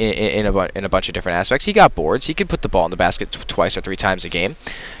stat sheet in a bunch of different aspects. He got boards. He could put the ball in the basket twice or three times a game.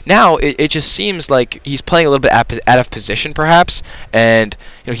 Now it just seems like he's playing a little bit out of position, perhaps, and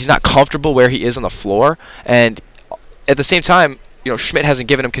he's not comfortable where he is on the floor. And at the same time, Schmidt hasn't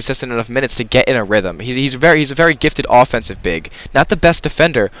given him consistent enough minutes to get in a rhythm. He's a very gifted offensive big. Not the best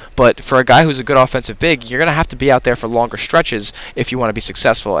defender, but for a guy who's a good offensive big, you're going to have to be out there for longer stretches if you want to be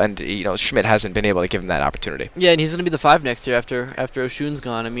successful, and Schmidt hasn't been able to give him that opportunity. Yeah, and he's going to be the 5 next year after Oshun's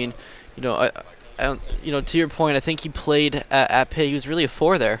gone. I mean, I don't, to your point, I think he played at Pitt. He was really a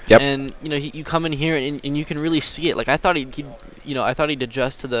 4 there. Yep. And you come in here and you can really see it. Like I thought he'd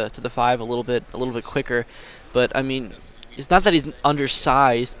adjust to the 5 a little bit quicker, but I mean, it's not that he's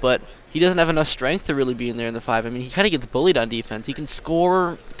undersized, but he doesn't have enough strength to really be in there in the 5. I mean, he kind of gets bullied on defense. He can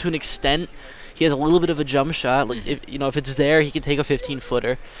score to an extent. He has a little bit of a jump shot. Like if it's there, he can take a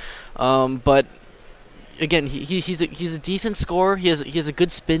 15-footer. But again, he's a decent scorer. He has a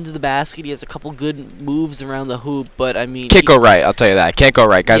good spin to the basket. He has a couple good moves around the hoop. But I mean, can't go right. I'll tell you that. Can't go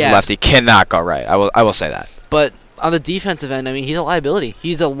right. Guy's a lefty. Cannot go right. I will say that. But on the defensive end, I mean, he's a liability.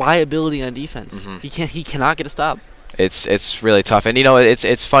 He's a liability on defense. Mm-hmm. He cannot get a stop. It's really tough, and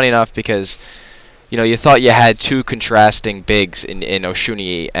it's funny enough because you thought you had two contrasting bigs in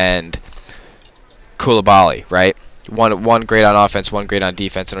Oshuni and Koulibaly, right? One great on offense, one great on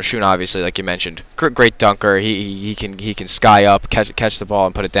defense, and Oshun obviously, like you mentioned, great dunker. He can sky up, catch the ball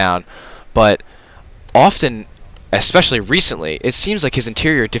and put it down, but often, especially recently, it seems like his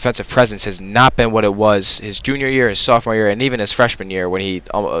interior defensive presence has not been what it was his junior year, his sophomore year, and even his freshman year when he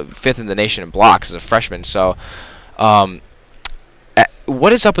 5th in the nation in blocks as a freshman. So.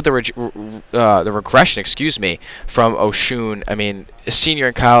 What is up with the regression? From Oshun? I mean, a senior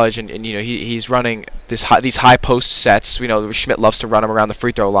in college, and he's running these high post sets. Schmidt loves to run him around the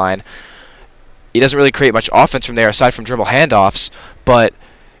free throw line. He doesn't really create much offense from there aside from dribble handoffs. But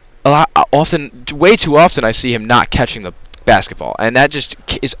way too often, I see him not catching the basketball, and that just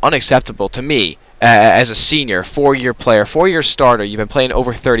is unacceptable to me. As a senior, 4-year player, 4-year starter, you've been playing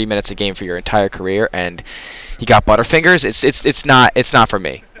over 30 minutes a game for your entire career, and you got butterfingers. It's not for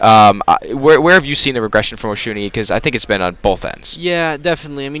me. Where have you seen the regression from Oshuni? Because I think it's been on both ends. Yeah,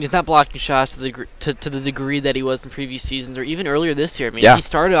 definitely. I mean, he's not blocking shots to the degree that he was in previous seasons or even earlier this year. I mean, he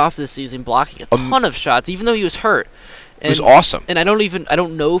started off this season blocking a ton of shots, even though he was hurt. It was awesome. And I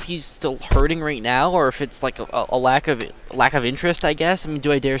don't know if he's still hurting right now or if it's like a lack of interest, I guess. I mean,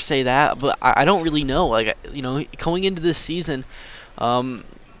 do I dare say that? But I don't really know. Like, going into this season,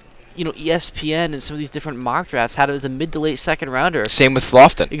 ESPN and some of these different mock drafts had it as a mid to late second rounder. Same with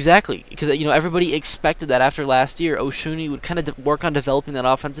Lofton. Exactly, because everybody expected that after last year, Oshuni would kind of work on developing that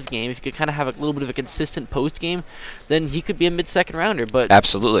offensive game. If he could kind of have a little bit of a consistent post game, then he could be a mid-second rounder. But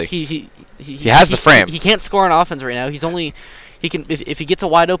absolutely, he has the frame. He can't score on offense right now. He can if he gets a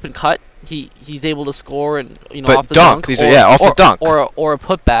wide open cut, he's able to score and but off the dunk. Off the dunk or a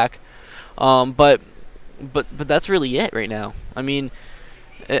putback. But that's really it right now. I mean,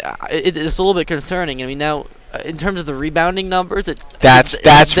 it's a little bit concerning. I mean, now in terms of the rebounding numbers,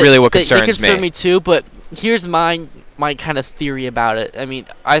 that's really what concerns me. They concern me too. But here's my kind of theory about it. I mean,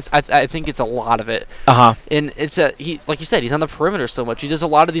 I think it's a lot of it. And it's like you said, he's on the perimeter so much. He does a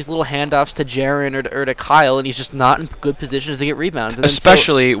lot of these little handoffs to Jaren or to Kyle, and he's just not in good positions to get rebounds. And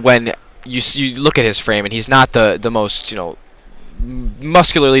especially when you look at his frame, and he's not the most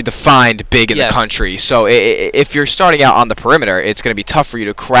muscularly defined big in the country. So if you're starting out on the perimeter, it's going to be tough for you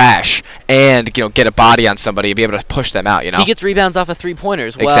to crash and get a body on somebody and be able to push them out. He gets rebounds off of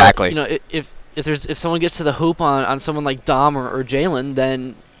 3-pointers. Well, exactly. If someone gets to the hoop on someone like Dom or Jalen,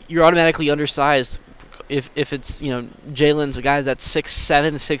 then you're automatically undersized. If it's Jalen's a guy that's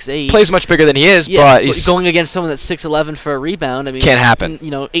 6'7", 6'8", plays much bigger than he is, but he's going against someone that's 6'11" for a rebound. I mean, can't happen.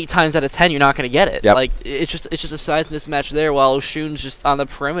 8 times out of 10, you're not going to get it. Yep. Like it's just a size mismatch there. While Oshun's just on the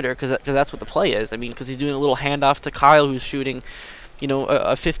perimeter because that's what the play is. I mean, because he's doing a little handoff to Kyle, who's shooting, a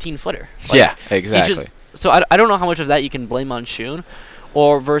 15-footer. Yeah, exactly. So I don't know how much of that you can blame on Shun.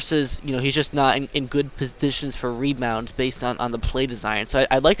 Or versus, he's just not in good positions for rebounds based on the play design. So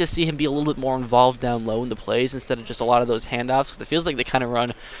I'd like to see him be a little bit more involved down low in the plays instead of just a lot of those handoffs, because it feels like they kind of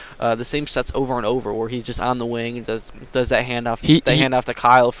run the same sets over and over, where he's just on the wing and does that handoff, handoff to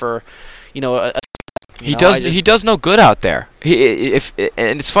Kyle for, he does no good out there.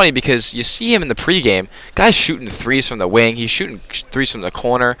 And it's funny because you see him in the pregame, guy's shooting threes from the wing, he's shooting threes from the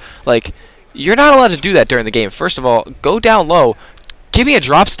corner. Like, you're not allowed to do that during the game. First of all, go down low. Give me a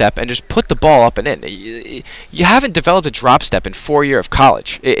drop step and just put the ball up and in. You haven't developed a drop step in 4 years of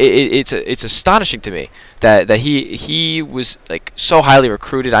college. It's astonishing to me that he was like so highly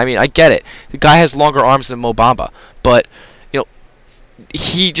recruited. I mean, I get it. The guy has longer arms than Mo Bamba, but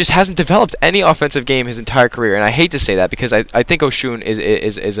he just hasn't developed any offensive game his entire career. And I hate to say that because I think Oshun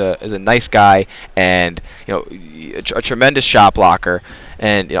is a nice guy and a tremendous shot blocker.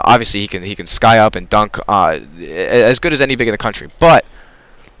 And obviously he can sky up and dunk as good as any big in the country. But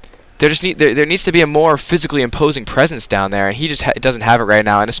there needs to be a more physically imposing presence down there, and he just doesn't have it right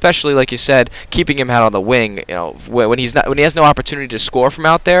now. And especially like you said, keeping him out on the wing, when he has no opportunity to score from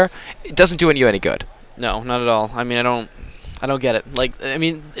out there, it doesn't do you any good. No, not at all. I mean, I don't get it. Like, I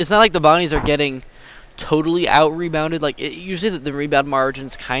mean, it's not like the Bonnies are getting totally out rebounded. Like usually the rebound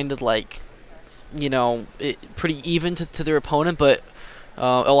margin's kind of like pretty even to their opponent, but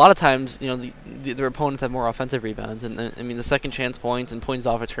a lot of times, their opponents have more offensive rebounds, and I mean the second chance points and points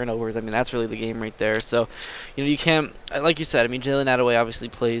off of turnovers. I mean that's really the game right there. So, you can't, like you said. I mean Jalen Attaway obviously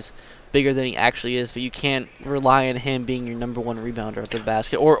plays bigger than he actually is, but you can't rely on him being your number one rebounder at the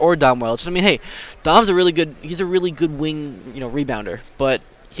basket or Dom Welch. I mean, hey, Dom's a really good wing rebounder, but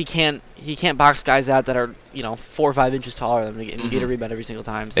he can't box guys out that are 4 or 5 inches taller than him and get a rebound every single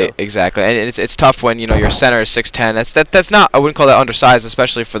time. So. Exactly, and it's tough when your center is 6'10". That's not, I wouldn't call that undersized,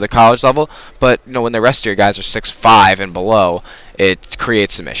 especially for the college level. But when the rest of your guys are 6'5" and below, it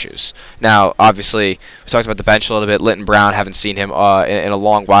creates some issues. Now, obviously, we talked about the bench a little bit. Linton Brown, haven't seen him in a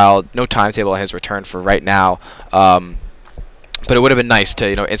long while. No timetable on his return for right now. But it would have been nice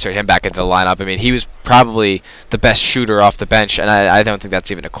to insert him back into the lineup. I mean, he was probably the best shooter off the bench, and I don't think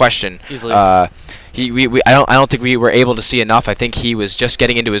that's even a question. Easily. I don't think we were able to see enough. I think he was just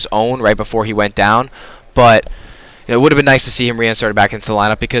getting into his own right before he went down. But it would have been nice to see him reinserted back into the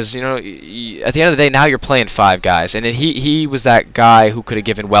lineup because at the end of the day, now you're playing 5 guys, and he was that guy who could have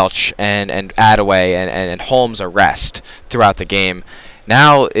given Welch and Attaway and Holmes a rest throughout the game.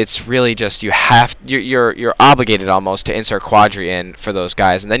 Now it's really just you're obligated almost to insert Quadri in for those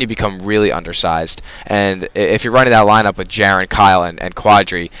guys, and then you become really undersized. And if you're running that lineup with Jaren, Kyle, and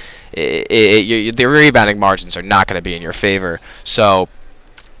Quadri, the rebounding margins are not going to be in your favor. So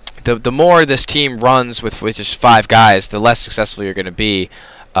the more this team runs with just 5 guys, the less successful you're going to be.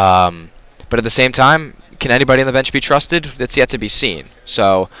 But at the same time, can anybody on the bench be trusted? That's yet to be seen.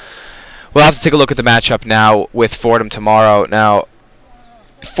 So we'll have to take a look at the matchup now with Fordham tomorrow. Now,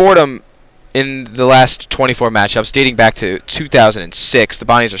 Fordham, in the last 24 matchups, dating back to 2006, the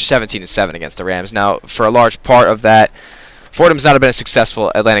Bonnies are 17-7 against the Rams. Now, for a large part of that, Fordham's not been a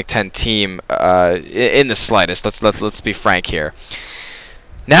successful Atlantic 10 team in the slightest. Let's be frank here.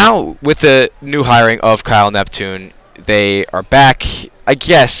 Now, with the new hiring of Kyle Neptune, they are back. I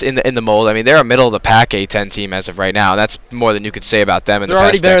guess in the mold. I mean, they're a middle of the pack A10 team as of right now. That's more than you could say about them in the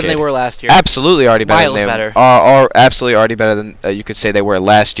past decade. They're already better than they were last year. Absolutely, already better. Miles than they better. Are absolutely already better than you could say they were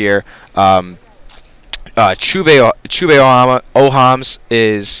last year. Chube Ohams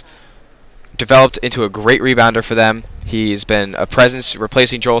is developed into a great rebounder for them. He's been a presence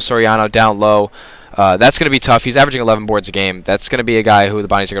replacing Joel Soriano down low. That's going to be tough. He's averaging 11 boards a game. That's going to be a guy who the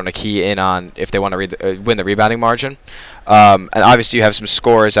Bonnies are going to key in on if they want to win the rebounding margin. And obviously you have some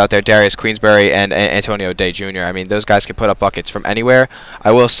scorers out there, Darius Queensberry and Antonio Day Jr. I mean, those guys can put up buckets from anywhere.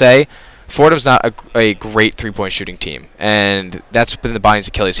 I will say, Fordham's not a great three-point shooting team, and that's been the Bonnies'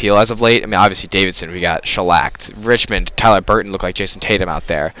 Achilles heel as of late. I mean, obviously Davidson, we got shellacked. Richmond, Tyler Burton looked like Jason Tatum out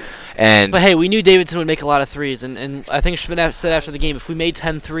there. But hey, we knew Davidson would make a lot of threes, and I think Schmidt said after the game, if we made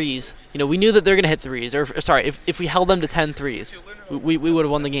 10 threes, we knew that they're going to hit threes. If we held them to 10 threes, we would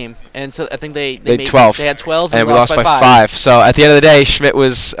have won the game. And so I think they made 12. They had 12, and we lost by 5. So at the end of the day, Schmidt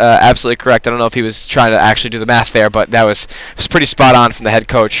was absolutely correct. I don't know if he was trying to actually do the math there, but that was pretty spot on from the head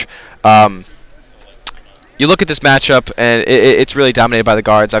coach. You look at this matchup, and it's really dominated by the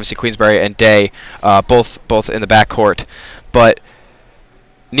guards. Obviously, Queensberry and Day, both in the backcourt, but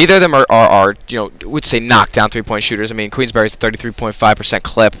neither of them are would say knockdown three-point shooters. I mean, Queensberry's 33.5%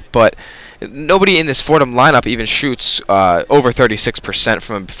 clip, but nobody in this Fordham lineup even shoots over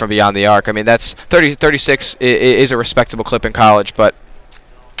 36% from beyond the arc. I mean, that's 36 is a respectable clip in college, but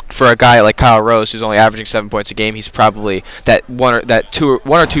for a guy like Kyle Rose, who's only averaging 7 points a game, he's probably that one or two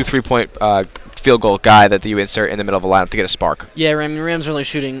 3-point field goal guy that you insert in the middle of a lineup to get a spark. Yeah, Rams are only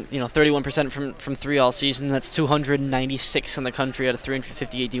shooting 31% from three all season. That's 296 in the country out of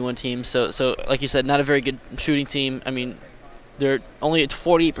 358 D1 teams. So like you said, not a very good shooting team. I mean, they're only a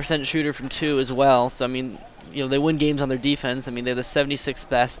 48% shooter from two as well. So I mean, they win games on their defense. I mean, they're the 76th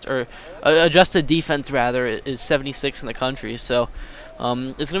best, or adjusted defense rather is 76th in the country. So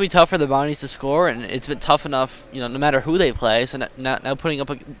it's going to be tough for the Bonnies to score, and it's been tough enough, no matter who they play. So now putting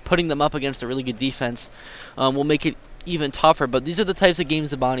them up against a really good defense will make it even tougher. But these are the types of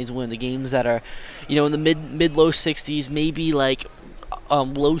games the Bonnies win. The games that are, in the mid low 60s, maybe like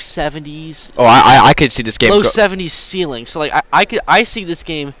low 70s. Oh, I could see this game. Low 70s ceiling. So like I see this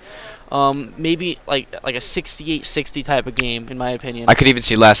game. Maybe like a 68-60 type of game, in my opinion. I could even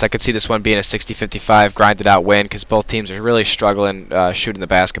see less. I could see this one being a 60-55 grinded out win because both teams are really struggling shooting the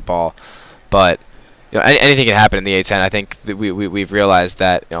basketball. But anything can happen in the A10. I think that we've realized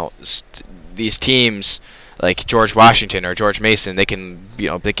that these teams like George Washington or George Mason, they can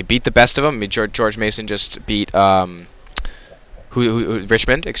beat the best of them. I mean, George Mason just beat Who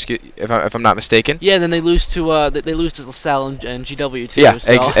Richmond? Excuse, if I'm not mistaken. Yeah, and then they lose to LaSalle and GW too. Yeah,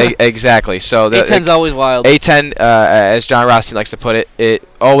 so. Exactly. So the A10's always wild. A10, as John Rothstein likes to put it, it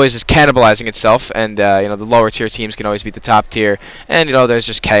always is cannibalizing itself, and the lower tier teams can always beat the top tier, and there's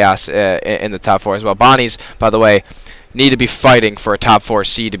just chaos in the top four as well. Bonnies, by the way, need to be fighting for a top 4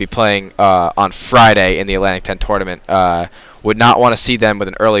 seed to be playing on Friday in the Atlantic 10 tournament. Would not want to see them with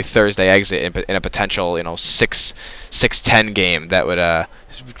an early Thursday exit in a potential 6-10 game. That would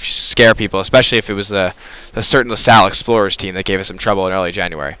scare people, especially if it was a certain LaSalle Explorers team that gave us some trouble in early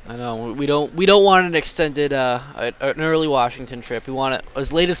January. I know we don't want an extended an early Washington trip. We want it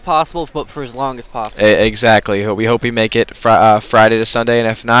as late as possible, but for as long as possible. Exactly. We hope we make it Friday to Sunday, and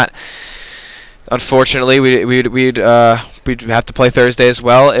if not, unfortunately, we'd have to play Thursday as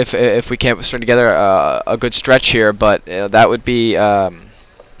well if we can't string together a good stretch here. But that would be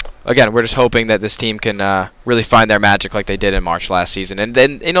again, we're just hoping that this team can really find their magic like they did in March last season. And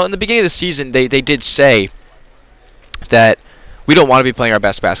then in the beginning of the season, they did say that we don't want to be playing our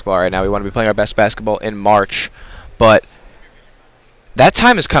best basketball right now. We want to be playing our best basketball in March, but that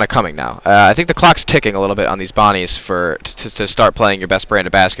time is kind of coming now. I think the clock's ticking a little bit on these Bonnies to start playing your best brand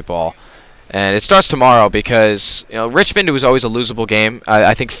of basketball. And it starts tomorrow because Richmond, it was always a losable game.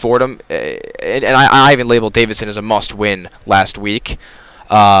 I think Fordham, and I even labeled Davidson as a must-win last week.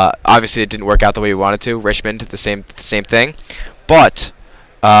 Obviously, it didn't work out the way we wanted to. Richmond, the same thing. But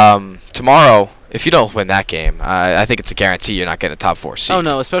tomorrow, if you don't win that game, I think it's a guarantee you're not getting a top 4 seed. Oh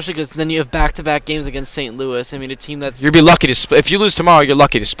no, especially because then you have back-to-back games against St. Louis. I mean, a team that's you'd be lucky to split. If you lose tomorrow, you're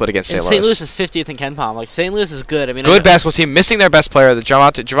lucky to split against St. Louis. St. Louis is 50th in KenPom. Like St. Louis is good. I mean, good basketball team, missing their best player, the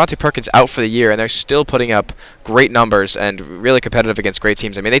Javante Perkins, out for the year, and they're still putting up great numbers and really competitive against great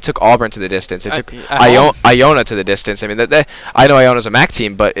teams. I mean, they took Auburn to the distance. They took Iona to the distance. I mean, I know Iona's a MAC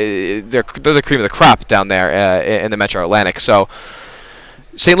team, but they're the cream of the crop down there in the Metro Atlantic. So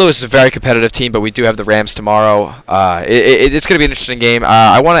St. Louis is a very competitive team, but we do have the Rams tomorrow. It's going to be an interesting game.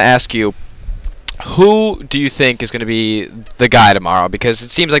 I want to ask you, who do you think is going to be the guy tomorrow? Because it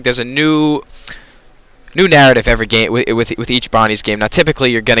seems like there's a new new narrative every game with each Bonnie's game. Now,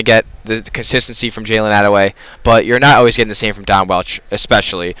 typically you're going to get the consistency from Jalen Attaway, but you're not always getting the same from Don Welch,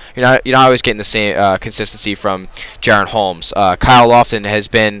 especially. You're not always getting the same consistency from Jaron Holmes. Kyle Lofton has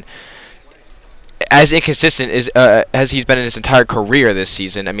been as inconsistent as he's been in his entire career this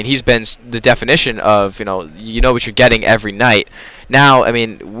season. I mean, he's been the definition of you know what you're getting every night. Now, I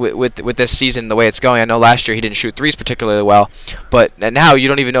mean, with this season the way it's going, I know last year he didn't shoot threes particularly well, but now you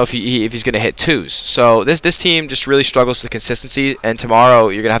don't even know if he's going to hit twos. So this team just really struggles with consistency, and tomorrow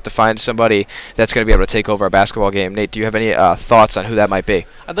you're going to have to find somebody that's going to be able to take over a basketball game. Nate, do you have any thoughts on who that might be?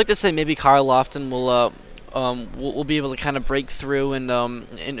 I'd like to say maybe Kyle Lofton will. We'll be able to kind of break through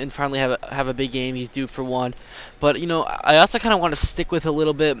and finally have a big game. He's due for one, but I also kind of want to stick with a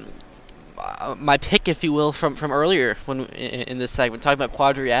little bit my pick, if you will, from earlier when in this segment, talking about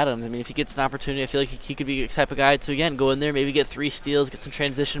Quadri Adams. I mean, if he gets an opportunity, I feel like he could be the type of guy to again go in there, maybe get 3 steals, get some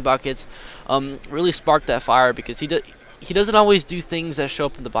transition buckets, really spark that fire because he doesn't always do things that show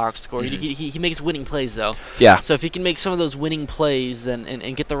up in the box score. Mm-hmm. He makes winning plays though. Yeah. So if he can make some of those winning plays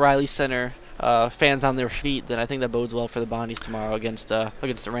and get the Riley Center fans on their feet, then I think that bodes well for the Bonnies tomorrow against the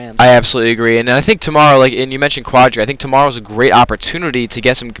Rams. I absolutely agree, and I think tomorrow, and you mentioned Quadri, I think tomorrow's a great opportunity to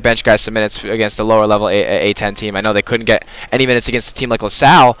get some bench guys some minutes against a lower level A10 team. I know they couldn't get any minutes against a team like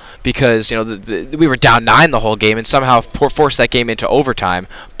LaSalle because we were down 9 the whole game and somehow forced that game into overtime,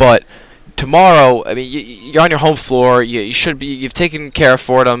 but tomorrow, I mean, you're on your home floor. You should be. You've taken care of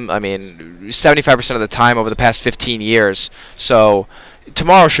Fordham. I mean, 75% of the time over the past 15 years. So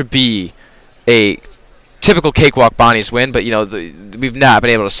tomorrow should be a typical cakewalk Bonnies win. But we've not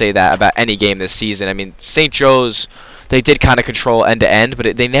been able to say that about any game this season. I mean, St. Joe's, they did kind of control end to end,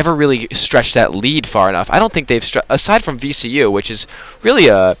 but they never really stretched that lead far enough. I don't think they've aside from VCU, which is really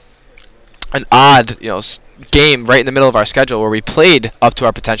an odd game right in the middle of our schedule where we played up to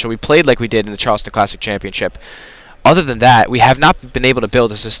our potential. We played like we did in the Charleston Classic Championship. Other than that, we have not been able to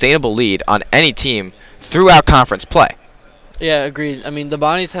build a sustainable lead on any team throughout conference play. Yeah, agreed. I mean, the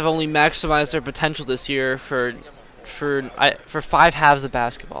Bonnies have only maximized their potential this year for 5 halves of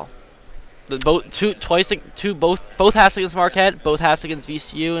basketball. Both halves against Marquette, both halves against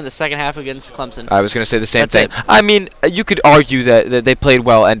VCU, and the second half against Clemson. I was going to say the same That's thing. it. I mean, you could argue that they played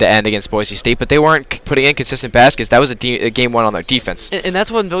well end to end against Boise State, but they weren't putting in consistent baskets. That was a game one on their defense. And that's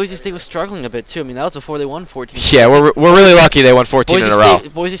when Boise State was struggling a bit too. I mean, that was before they won 14. Yeah, we're really lucky they won 14 in a row.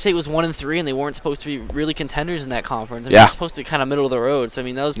 Boise State was 1-3, and they weren't supposed to be really contenders in that conference. I mean, Yeah. They were supposed to be kind of middle of the road. So I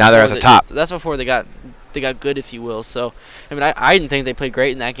mean, that was Now they're at the top. That's before they got good, if you will. So, I mean, I didn't think they played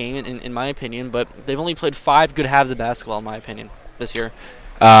great in that game, in my opinion, but they've only played 5 good halves of basketball, in my opinion, this year.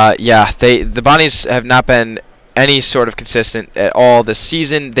 Yeah, the Bonnies have not been any sort of consistent at all this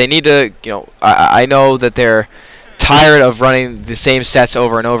season. They need to, I know that they're tired of running the same sets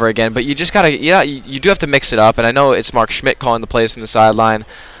over and over again, but you just gotta, you do have to mix it up. And I know it's Mark Schmidt calling the plays from the sideline,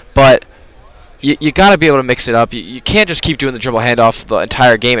 but you got to be able to mix it up. You can't just keep doing the dribble handoff the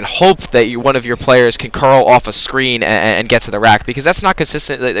entire game and hope that one of your players can curl off a screen and get to the rack, because that's not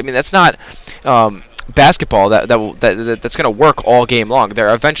consistent. I mean, that's not basketball that's going to work all game long.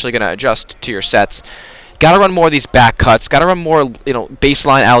 They're eventually going to adjust to your sets. Got to run more of these back cuts. Got to run more,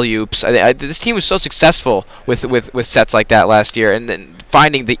 baseline alley-oops. This team was so successful with sets like that last year, and then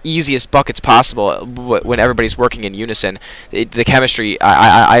finding the easiest buckets possible when everybody's working in unison. The chemistry,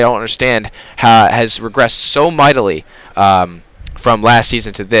 I don't understand, has regressed so mightily from last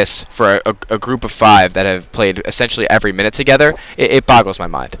season to this for a group of 5 that have played essentially every minute together. It boggles my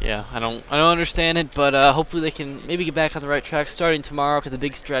mind. Yeah, I don't understand it, but hopefully they can maybe get back on the right track starting tomorrow, because the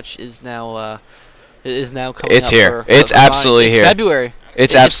big stretch is now coming. It's up here. for It's the absolutely Bonnies. here. It's February.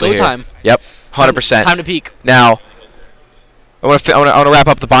 It's It's absolutely go here. time. Yep, 100%. Time to peak. Now, I want to wrap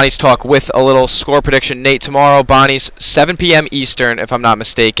up the Bonnies talk with a little score prediction. Nate, tomorrow, Bonnies, 7 p.m. Eastern, if I'm not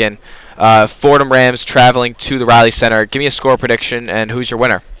mistaken. Fordham Rams traveling to the Riley Center. Give me a score prediction, and who's your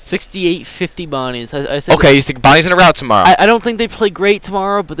winner? 68-50 Bonnies. I said Okay, you think Bonnies in a rout tomorrow? I don't think they play great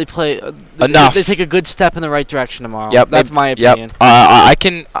tomorrow, but they play Enough. They take a good step in the right direction tomorrow. Yep, That's my opinion.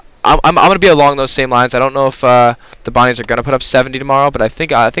 Yep. I'm going to be along those same lines. I don't know if the Bonnies are going to put up 70 tomorrow, but I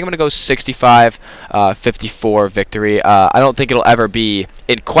think I'm going to go 65-54 victory. I don't think it'll ever be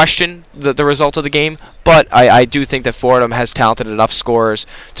in question the result of the game, but I do think that Fordham has talented enough scorers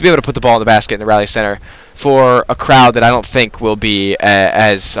to be able to put the ball in the basket in the Raleigh Center for a crowd that I don't think will be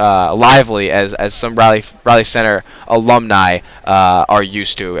as lively as some Raleigh Center alumni are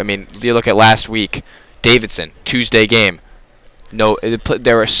used to. I mean, you look at last week, Davidson, Tuesday game.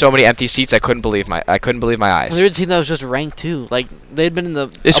 there were so many empty seats. I couldn't believe my eyes. They were a team that was just ranked too. Like they had been in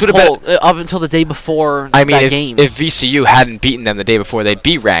the up until the day before game. If VCU hadn't beaten them the day before, they'd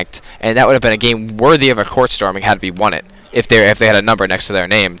be ranked, and that would have been a game worthy of a court storming had we won it. If they had a number next to their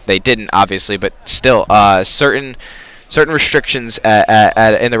name, they didn't obviously, but still, certain restrictions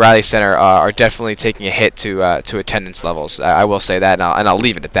in the Riley Center are definitely taking a hit to attendance levels. I will say that, and I'll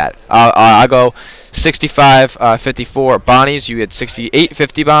leave it at that. I'll go 65-54 Bonnies. You had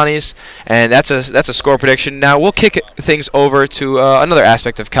 68-50 Bonnies, and that's a score prediction. Now we'll kick things over to another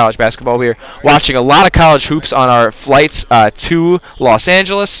aspect of college basketball. We're watching a lot of college hoops on our flights to Los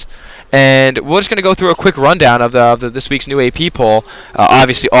Angeles. And we're just going to go through a quick rundown of this week's new AP poll.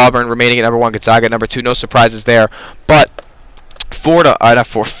 Obviously, Auburn remaining at number 1, Gonzaga at number 2. No surprises there. But Fordham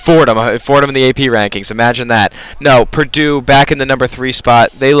in the AP rankings. Imagine that. No, Purdue back in the number 3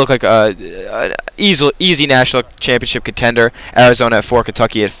 spot. They look like an easy national championship contender. Arizona at 4,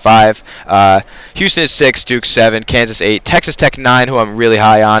 Kentucky at 5. Houston at 6, Duke 7, Kansas 8, Texas Tech 9, who I'm really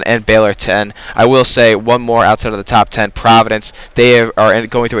high on, and Baylor 10. I will say one more outside of the top 10, Providence. They are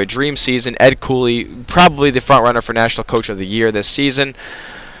going through a dream season. Ed Cooley, probably the front runner for National Coach of the Year this season.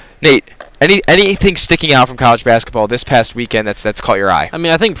 Nate, anything sticking out from college basketball this past weekend that's caught your eye? I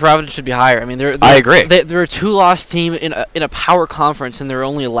mean, I think Providence should be higher. I mean, I agree. They're a 2-loss team in a power conference, and they're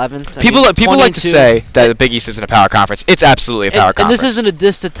only 11th. People like to say that the Big East isn't a power conference. It's absolutely a power conference. And this isn't a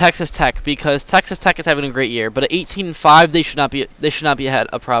diss to Texas Tech because Texas Tech is having a great year, but at 18-5, they should not be ahead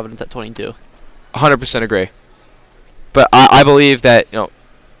of Providence at 22. 100% agree. But I believe that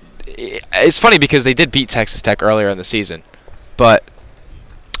it's funny because they did beat Texas Tech earlier in the season, but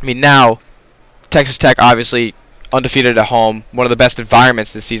I mean now. Texas Tech, obviously, undefeated at home. One of the best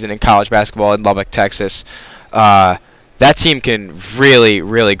environments this season in college basketball in Lubbock, Texas. That team can really,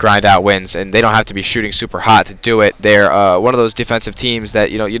 really grind out wins, and they don't have to be shooting super hot to do it. They're one of those defensive teams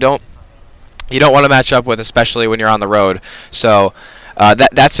that you don't want to match up with, especially when you're on the road. So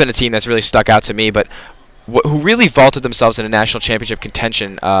that's been a team that's really stuck out to me. But who really vaulted themselves into national championship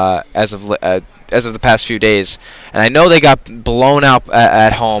contention as of the past few days. And I know they got blown out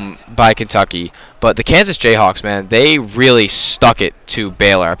at home by Kentucky, but the Kansas Jayhawks, man, they really stuck it to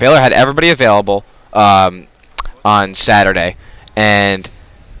Baylor. Baylor had everybody available on Saturday, and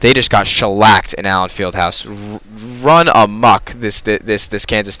they just got shellacked in Allen Fieldhouse. Run amok this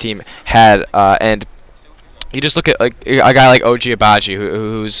Kansas team had, and you just look at like a guy like OG Abaji,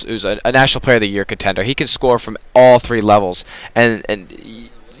 who's a National Player of the Year contender. He can score from all 3 levels, and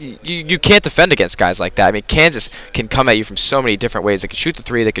you can't defend against guys like that. I mean, Kansas can come at you from so many different ways. They can shoot the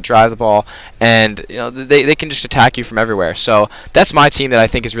 3, they can drive the ball, and they can just attack you from everywhere. So that's my team that I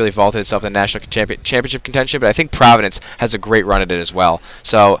think has really vaulted itself in the national championship contention. But I think Providence has a great run at it as well.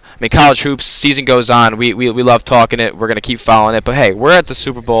 So I mean, college hoops season goes on. We love talking it. We're gonna keep following it. But hey, we're at the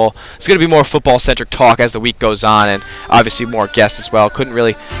Super Bowl. It's gonna be more football centric talk as the week goes on, and obviously more guests as well. Couldn't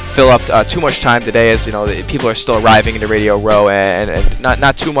really fill up too much time today, as people are still arriving into Radio Row, and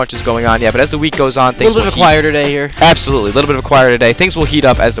not too much is going on yet, but as the week goes on, things will heat up. A little bit of a quieter day here. Absolutely, a little bit of a quieter day. Things will heat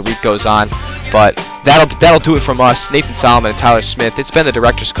up as the week goes on, but that'll do it from us, Nathan Solomon and Tyler Smith. It's been the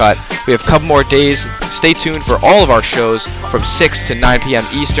Director's Cut. We have a couple more days. Stay tuned for all of our shows from 6 to 9 p.m.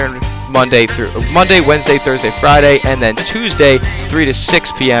 Eastern, Monday, Wednesday, Thursday, Friday, and then Tuesday, 3 to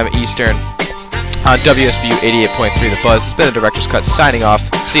 6 p.m. Eastern on WSBU 88.3 The Buzz. It's been the Director's Cut, signing off.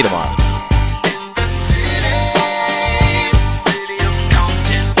 See you tomorrow.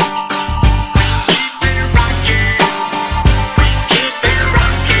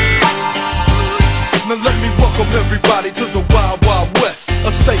 Everybody to the Wild Wild West,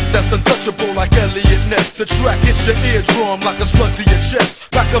 a state that's untouchable like Elliot Ness. The track hits your eardrum like a slug to your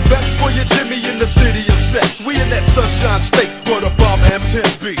chest. Like a vest for your Jimmy in the city of sex. We in that sunshine state where the bomb M10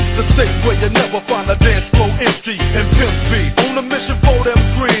 be. The state where you never find a dance floor empty and pimp speed. On a mission for them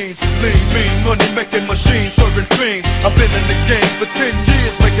greens. Lean, mean, money making machines, serving fiends. I've been in the game for 10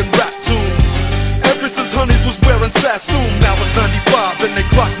 years making rap tunes. Ever since Honeys was wearing Sassoon. Now it's 95 and they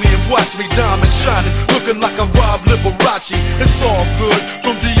clock me and watch me diamond shining, looking like a Rob Liberace. It's all good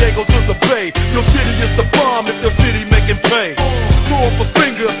from Diego to the Bay. Your city is the bomb if your city making pay. Throw up a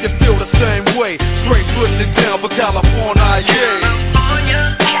finger if you feel the same way. Straight putting it down for California.